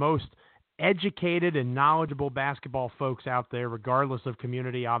 one of the most educated and knowledgeable basketball folks out there, regardless of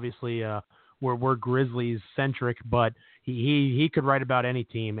community. Obviously, we're Grizzlies-centric, but he could write about any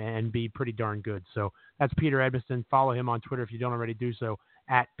team and be pretty darn good. So that's Peter Edmiston. Follow him on Twitter if you don't already do so,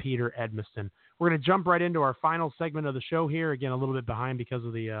 at Peter Edmiston. We're going to jump right into our final segment of the show here. Again, a little bit behind because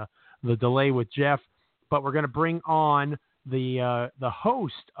of the delay with Jeff, but we're going to bring on the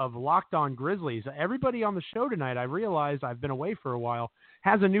host of Locked On Grizzlies. Everybody on the show tonight, I realized I've been away for a while,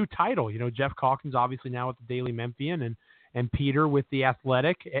 has a new title. You know, Jeff Calkins obviously now with the Daily Memphian, and Peter with The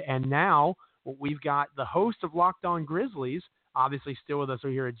Athletic, and now we've got the host of Locked On Grizzlies, obviously still with us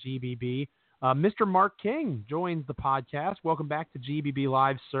here at GBB. Mr. Mark King joins the podcast. Welcome back to GBB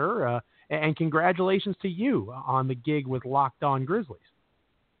Live, sir, and congratulations to you on the gig with Locked On Grizzlies.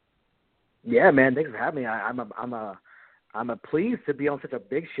 Yeah, man, thanks for having me. I'm pleased to be on such a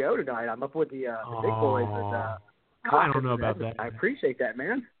big show tonight. I'm up with the big boys. I don't know about that. I appreciate that,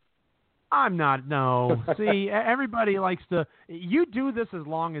 man. I'm not. No. See, everybody likes to. You do this as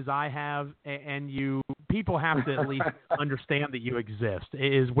long as I have, and people have to at least understand that you exist.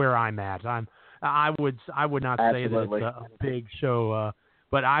 Is where I'm at. I would not say Absolutely. that it's a big show,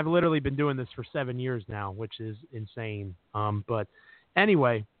 but I've literally been doing this for 7 years now, which is insane. But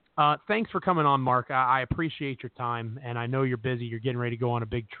anyway. Thanks for coming on, Mark. I appreciate your time, and I know you're busy. You're getting ready to go on a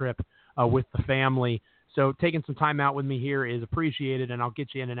big trip with the family. So taking some time out with me here is appreciated, and I'll get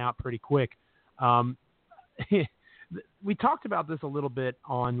you in and out pretty quick. We talked about this a little bit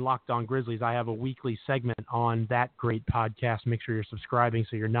on Locked On Grizzlies. I have a weekly segment on that great podcast. Make sure you're subscribing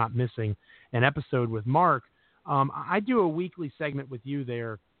so you're not missing an episode with Mark. I do a weekly segment with you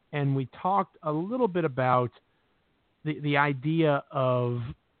there, and we talked a little bit about the idea of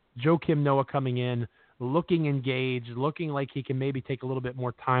Joakim Noah coming in, looking engaged, looking like he can maybe take a little bit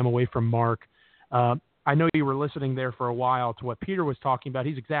more time away from Mark. I know you were listening there for a while to what Peter was talking about.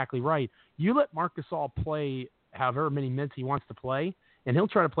 He's exactly right. You let Marc Gasol play however many minutes he wants to play, and he'll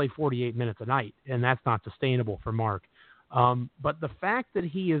try to play 48 minutes a night, and that's not sustainable for Mark. But the fact that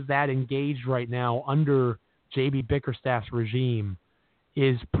he is that engaged right now under J.B. Bickerstaff's regime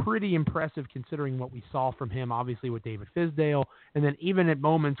is pretty impressive considering what we saw from him, obviously, with David Fizdale. And then even at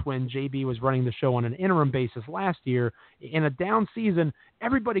moments when JB was running the show on an interim basis last year, in a down season,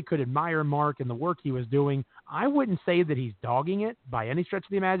 everybody could admire Mark and the work he was doing. I wouldn't say that he's dogging it by any stretch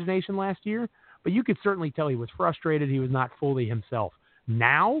of the imagination last year, but you could certainly tell he was frustrated. He was not fully himself.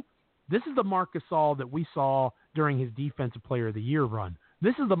 Now, this is the Marc Gasol that we saw during his Defensive Player of the Year run.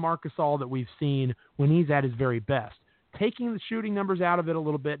 This is the Marc Gasol that we've seen when he's at his very best. Taking the shooting numbers out of it a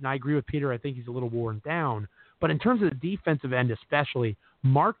little bit, and I agree with Peter, I think he's a little worn down. But in terms of the defensive end especially,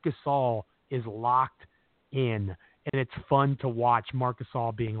 Marc Gasol is locked in, and it's fun to watch Marc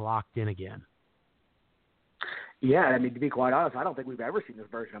Gasol being locked in again. Yeah, I mean, to be quite honest, I don't think we've ever seen this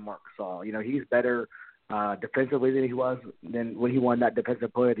version of Marc Gasol. You know, he's better defensively than he was than when he won that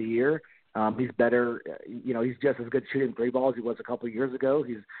Defensive Player of the Year. He's better, you know, he's just as good shooting three balls as he was a couple of years ago.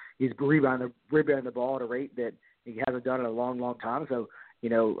 He's rebounding the ball at a rate that he hasn't done in a long, long time. So, you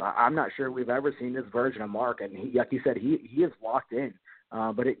know, I'm not sure we've ever seen this version of Mark. And he, like you said, he is locked in.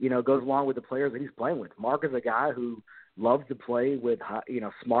 But it, you know, goes along with the players that he's playing with. Mark is a guy who loves to play with, you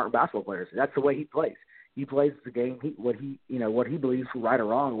know, smart basketball players. That's the way he plays. He plays the game, what he believes, right or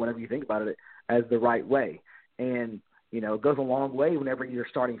wrong, whatever you think about it, as the right way. And, you know, it goes a long way whenever your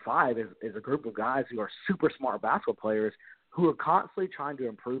starting five is a group of guys who are super smart basketball players who are constantly trying to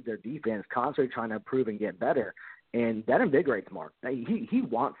improve their defense, constantly trying to improve and get better. And that invigorates Mark. He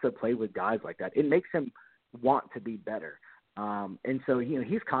wants to play with guys like that. It makes him want to be better. And so, you know,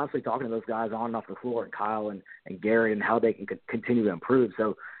 he's constantly talking to those guys on and off the floor, and Kyle and Gary, and how they can continue to improve.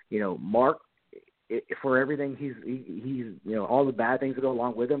 So, you know, Mark, for everything, he's you know, all the bad things that go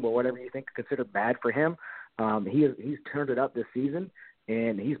along with him, but whatever you think considered bad for him, he's turned it up this season,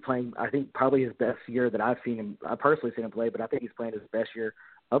 and he's playing, I think, probably his best year that I've seen him. I've personally seen him play, but I think he's playing his best year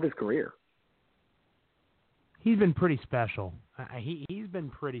of his career. He's been pretty special. He's been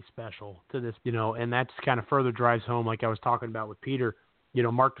pretty special to this, you know, and that's kind of further drives home, like I was talking about with Peter. You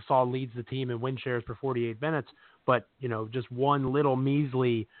know, Marc Gasol leads the team in win shares for 48 minutes, but, you know, just one little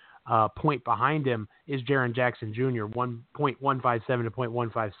measly point behind him is Jaren Jackson Jr., 1.157 to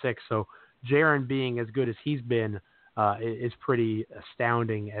 0.156. So Jaren being as good as he's been is pretty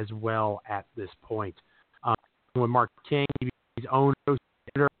astounding as well at this point. When Mark King, he's owned the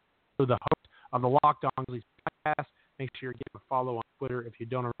host of the Locked On Grizzlies podcast. Make sure you give him a follow on Twitter if you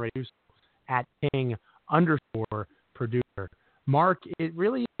don't already do so, at King_producer. Mark, it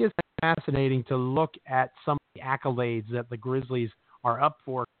really is fascinating to look at some of the accolades that the Grizzlies are up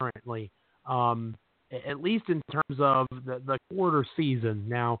for currently, at least in terms of the quarter season.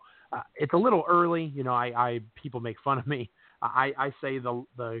 Now, it's a little early. You know, people make fun of me. I say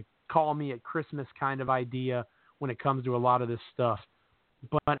the call me at Christmas kind of idea when it comes to a lot of this stuff.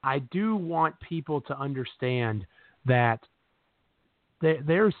 But I do want people to understand that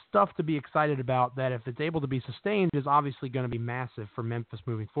there's stuff to be excited about that if it's able to be sustained is obviously going to be massive for Memphis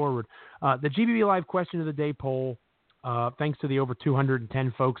moving forward. The GBB Live question of the day poll, thanks to the over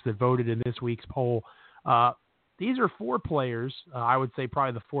 210 folks that voted in this week's poll, these are 4 players, I would say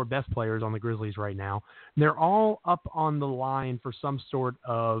probably the 4 best players on the Grizzlies right now. They're all up on the line for some sort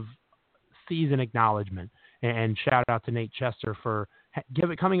of season acknowledgement. And shout out to Nate Chester for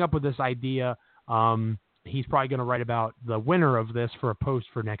coming up with this idea. He's probably going to write about the winner of this for a post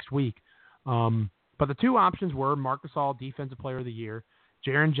for next week. But the 2 options were Marc Gasol, Defensive Player of the Year,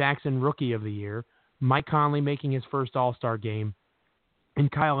 Jaren Jackson, Rookie of the Year, Mike Conley making his first All-Star game,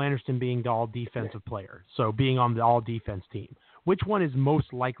 and Kyle Anderson being the All-Defensive Player, so being on the All-Defense team. Which one is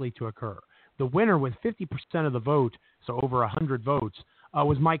most likely to occur? The winner with 50% of the vote, so over 100 votes,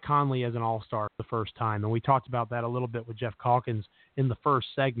 was Mike Conley as an All-Star for the first time. And we talked about that a little bit with Jeff Calkins in the first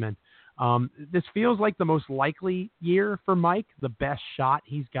segment. This feels like the most likely year for Mike, the best shot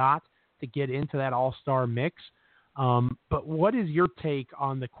he's got to get into that all-star mix. But what is your take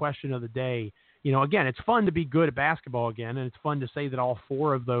on the question of the day? You know, again, it's fun to be good at basketball again, and it's fun to say that all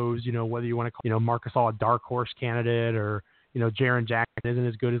 4 of those, you know, whether you want to call, Marc Gasol a dark horse candidate or, Jaren Jackson isn't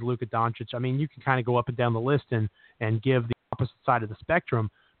as good as Luka Doncic. I mean, you can kind of go up and down the list and give the opposite side of the spectrum.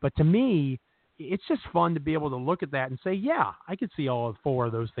 But to me, it's just fun to be able to look at that and say, yeah, I could see all 4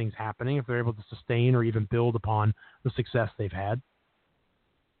 of those things happening if they're able to sustain or even build upon the success they've had.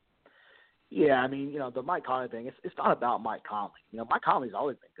 Yeah, I mean, the Mike Conley thing, it's not about Mike Conley. Mike Conley's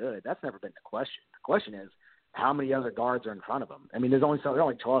always been good. That's never been the question. The question is how many other guards are in front of him. I mean, there are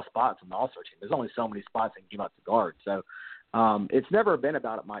only 12 spots in the All-Star team. There's only so many spots they can give out to guards. So it's never been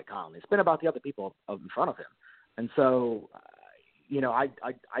about Mike Conley. It's been about the other people in front of him. And so, I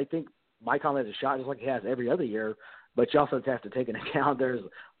think Mike Conley has a shot just like he has every other year, but you also have to take into account there's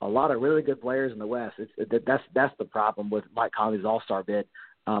a lot of really good players in the West. That's the problem with Mike Conley's All-Star bid.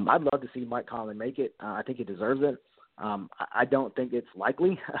 I'd love to see Mike Conley make it. I think he deserves it. I don't think it's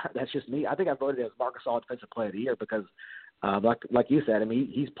likely. That's just me. I think I voted as Marc Gasol Defensive Player of the Year because, like you said, I mean,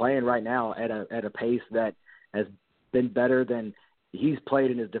 he's playing right now at a pace that has been better than he's played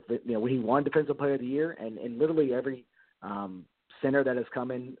in his when he won Defensive Player of the Year, and literally every center that has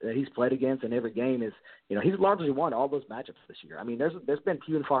come in that he's played against in every game is, he's largely won all those matchups this year. I mean, there's been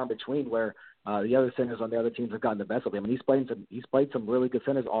few and far in between where the other centers on the other teams have gotten the best of him. And he's played some really good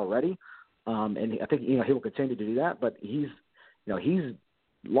centers already, and I think he will continue to do that. But he's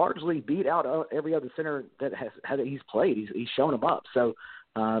largely beat out every other center that he's played. He's shown him up. So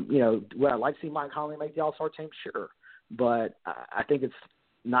would I like to see Mike Conley make the All-Star team? Sure, but I think it's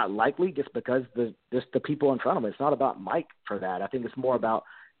not likely just because the people in front of him. It's not about Mike for that. I think it's more about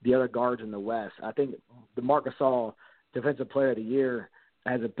the other guards in the West. I think the Marc Gasol Defensive Player of the Year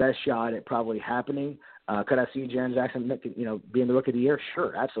has the best shot at probably happening. Could I see Jaren Jackson, being the Rookie of the Year?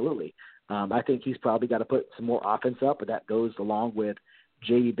 Sure, absolutely. I think he's probably got to put some more offense up, but that goes along with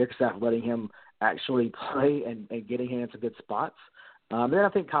J.D. Bickerstaff letting him actually play and getting him into good spots. And then I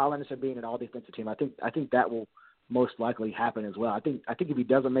think Kyle Anderson being an all-defensive team, I think that will most likely happen as well. I think if he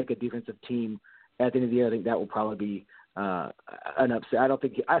doesn't make a defensive team at the end of the year, I think that will probably be an upset. I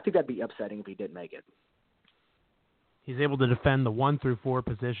think that'd be upsetting if he didn't make it. He's able to defend the 1 through 4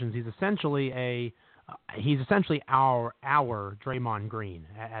 positions. He's essentially our Draymond Green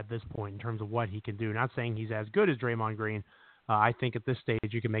at this point in terms of what he can do. Not saying he's as good as Draymond Green. I think at this stage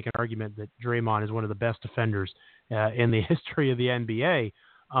you can make an argument that Draymond is one of the best defenders in the history of the NBA.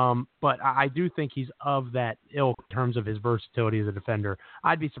 But I do think he's of that ilk in terms of his versatility as a defender.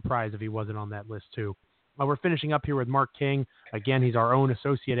 I'd be surprised if he wasn't on that list too. We're finishing up here with Mark King. Again, he's our own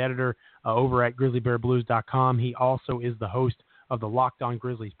associate editor over at GrizzlyBearBlues.com. He also is the host of the Locked On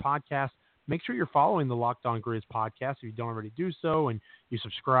Grizzlies podcast. Make sure you're following the Locked On Grizz podcast if you don't already do so, and you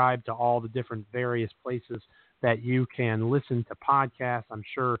subscribe to all the different various places that you can listen to podcasts. I'm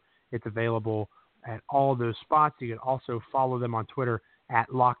sure it's available at all those spots. You can also follow them on Twitter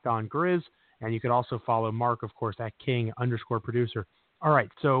at Locked On Grizz, and you can also follow Mark, of course, at King_producer. All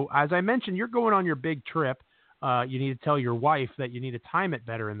right, so as I mentioned, you're going on your big trip. You need to tell your wife that you need to time it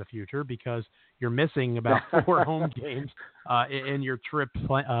better in the future because you're missing about 4 home games in your trip,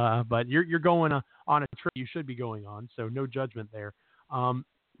 but you're going on a trip you should be going on, so no judgment there.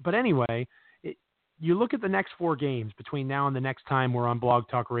 But anyway, you look at the next 4 games between now and the next time we're on Blog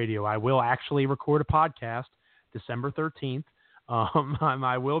Talk Radio. I will actually record a podcast December 13th.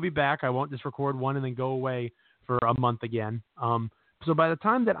 I will be back. I won't just record one and then go away for a month again. So by the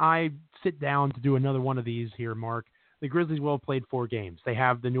time that I sit down to do another one of these here, Mark, the Grizzlies will have played 4 games. They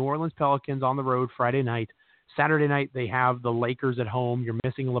have the New Orleans Pelicans on the road Friday night. Saturday night, they have the Lakers at home. You're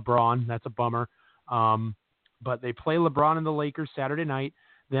missing LeBron. That's a bummer. But they play LeBron and the Lakers Saturday night.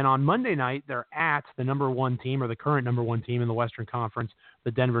 Then on Monday night, they're at the number 1 team, or the current number 1 team in the Western Conference,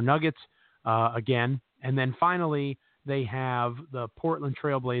 the Denver Nuggets, again. And then finally, they have the Portland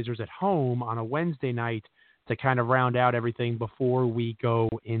Trail Blazers at home on a Wednesday night to kind of round out everything before we go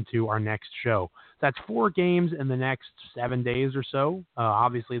into our next show. That's 4 games in the next 7 days or so.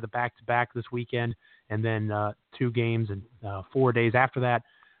 Obviously, the back-to-back this weekend, and then 2 games and 4 days after that.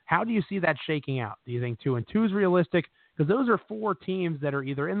 How do you see that shaking out? Do you think 2-2 is realistic? Because those are 4 teams that are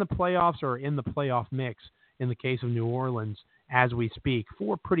either in the playoffs or in the playoff mix in the case of New Orleans as we speak.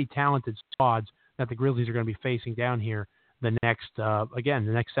 4 pretty talented squads that the Grizzlies are going to be facing down here the next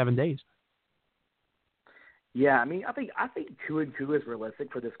 7 days. Yeah, I mean, I think 2-2 is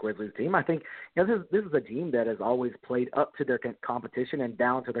realistic for this Grizzlies team. I think this is a team that has always played up to their competition and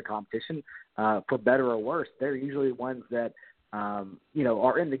down to their competition, for better or worse. They're usually ones that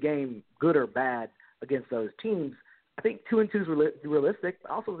are in the game, good or bad, against those teams. I think 2-2 is realistic.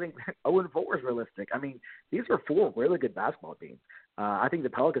 I also think 0-4 is realistic. I mean, these are 4 really good basketball teams. I think the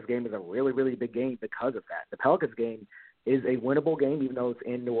Pelicans game is a really, really big game because of that. The Pelicans game is a winnable game, even though it's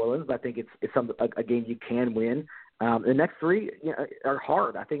in New Orleans. But I think it's a game you can win. The next 3 are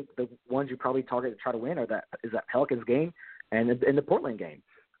hard. I think the ones you probably target to try to win is that Pelicans game and the Portland game.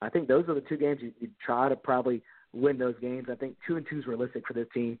 I think those are the 2 games you try to probably win those games. I think 2-2 is realistic for this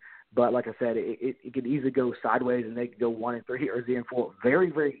team. But like I said, it could easily go sideways, and they could go 1-3 or 0-4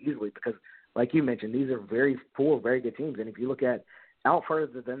 very, very easily because, like you mentioned, these are 4 very good teams. And if you look at out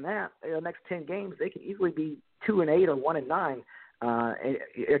further than that, the next 10 games, they can easily be 2-8 or 1-9,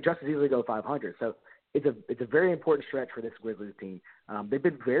 and just as easily go 500. So it's a very important stretch for this Grizzlies team. They've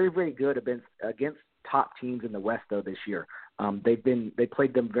been very, very good against top teams in the West though this year. They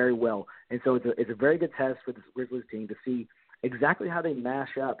played them very well, and so it's a very good test for this Grizzlies team to see exactly how they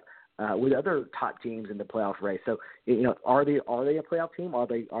mash up with other top teams in the playoff race. So are they a playoff team? Are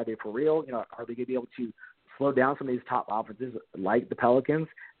they for real? Are they going to be able to slow down some of these top offenses like the Pelicans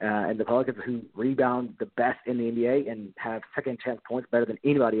and the Pelicans who rebound the best in the NBA and have second chance points better than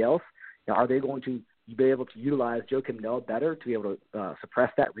anybody else? Are they going to be able to utilize Joakim Noah better to be able to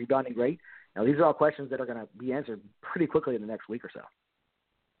suppress that rebounding rate? Now, these are all questions that are going to be answered pretty quickly in the next week or so.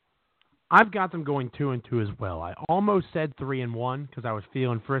 I've got them going 2-2 as well. I almost said 3-1 because I was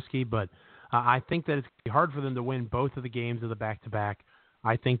feeling frisky, but I think that it's going to be hard for them to win both of the games of the back-to-back.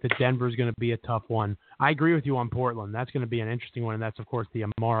 I think that Denver is going to be a tough one. I agree with you on Portland. That's going to be an interesting one, and that's, of course, the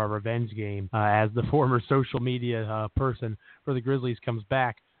Amara revenge game as the former social media person for the Grizzlies comes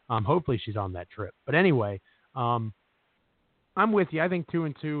back. Hopefully she's on that trip. But anyway, I'm with you. I think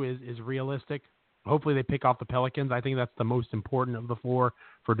 2-2 is realistic. Hopefully they pick off the Pelicans. I think that's the most important of the 4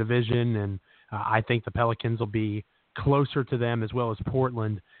 for division, and I think the Pelicans will be closer to them as well as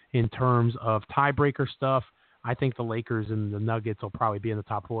Portland in terms of tiebreaker stuff. I think the Lakers and the Nuggets will probably be in the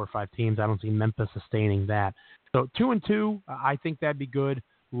top 4 or 5 teams. I don't see Memphis sustaining that. So 2-2, I think that'd be good.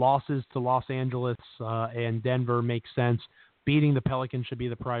 Losses to Los Angeles and Denver makes sense. Beating the Pelicans should be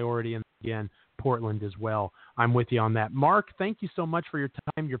the priority, and again, Portland as well. I'm with you on that. Mark, thank you so much for your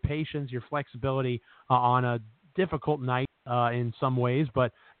time, your patience, your flexibility on a difficult night in some ways,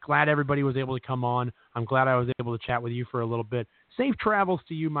 but glad everybody was able to come on. I'm glad I was able to chat with you for a little bit. Safe travels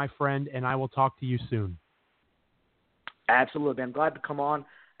to you, my friend, and I will talk to you soon. Absolutely. I'm glad to come on,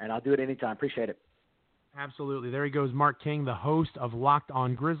 and I'll do it anytime. Appreciate it. Absolutely. There he goes, Mark King, the host of Locked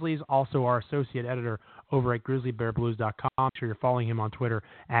On Grizzlies, also our associate editor over at GrizzlyBearBlues.com. Make sure you're following him on Twitter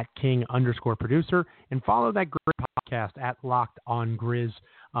at King_producer, and follow that great podcast at Locked On Grizz.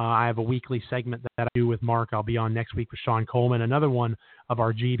 I have a weekly segment that I do with Mark. I'll be on next week with Sean Coleman, another one of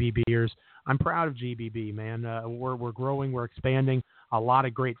our GBBers. I'm proud of GBB, man. We're growing, we're expanding. A lot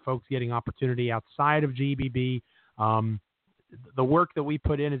of great folks getting opportunity outside of GBB. The work that we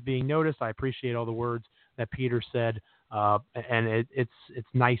put in is being noticed. I appreciate all the words that Peter said, and it's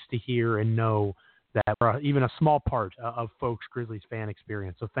nice to hear and know that we're even a small part of folks' Grizzlies fan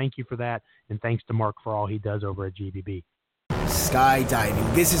experience. So thank you for that, and thanks to Mark for all he does over at GBB.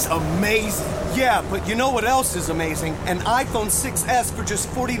 Skydiving. This is amazing. Yeah, but you know what else is amazing? An iPhone 6S for just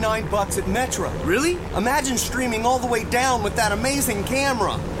 $49 at Metro. Really? Imagine streaming all the way down with that amazing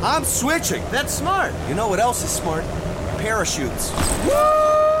camera. I'm switching. That's smart. You know what else is smart? Parachutes. Woo!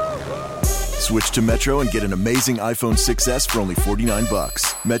 Switch to Metro and get an amazing iPhone 6S for only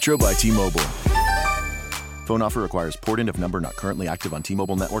 $49. Metro by T-Mobile. Phone offer requires port-in of number not currently active on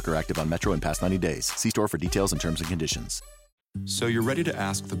T-Mobile network or active on Metro in past 90 days. See store for details and terms and conditions. So you're ready to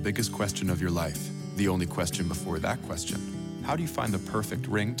ask the biggest question of your life. The only question before that question. How do you find the perfect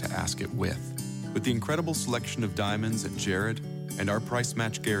ring to ask it with? With the incredible selection of diamonds at Jared and our price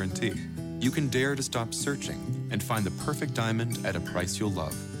match guarantee, you can dare to stop searching and find the perfect diamond at a price you'll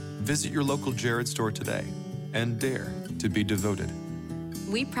love. Visit your local Jared store today and dare to be devoted.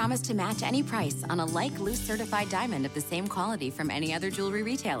 We promise to match any price on a like loose certified diamond of the same quality from any other jewelry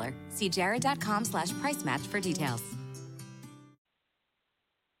retailer. See jared.com/price match for details.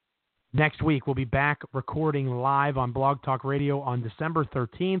 Next week, we'll be back recording live on Blog Talk Radio on December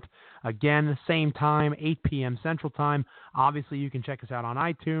 13th. Again, same time, 8 p.m. Central Time. Obviously, you can check us out on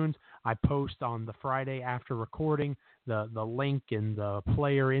iTunes. I post on the Friday after recording the link and the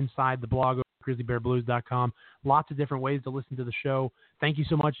player inside the blog over at grizzlybearblues.com. Lots of different ways to listen to the show. Thank you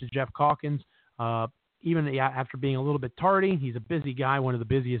so much to Jeff Calkins. Even after being a little bit tardy, he's a busy guy, one of the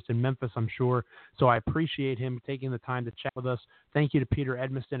busiest in Memphis, I'm sure. So I appreciate him taking the time to chat with us. Thank you to Peter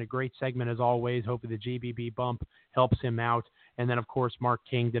Edmiston, a great segment as always. Hopefully the GBB bump helps him out. And then, of course, Mark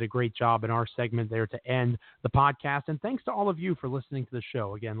King did a great job in our segment there to end the podcast. And thanks to all of you for listening to the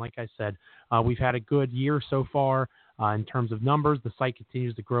show. Again, like I said, we've had a good year so far in terms of numbers. The site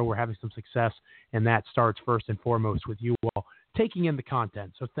continues to grow. We're having some success, and that starts first and foremost with you all taking in the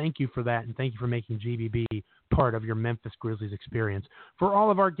content. So thank you for that, and thank you for making GBB part of your Memphis Grizzlies experience. For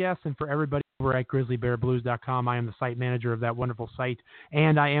all of our guests and for everybody over at grizzlybearblues.com, I am the site manager of that wonderful site,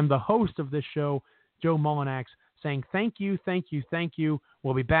 and I am the host of this show, Joe Mullinax, saying thank you, thank you, thank you.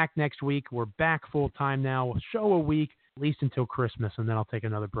 We'll be back next week. We're back full-time now, a show a week, at least until Christmas, and then I'll take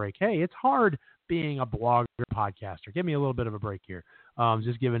another break. Hey, it's hard being a blogger, podcaster. Give me a little bit of a break here.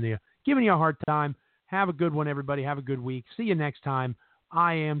 Just giving you a hard time. Have a good one, everybody. Have a good week. See you next time.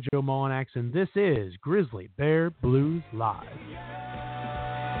 I am Joe Mullinax, and this is Grizzly Bear Blues Live.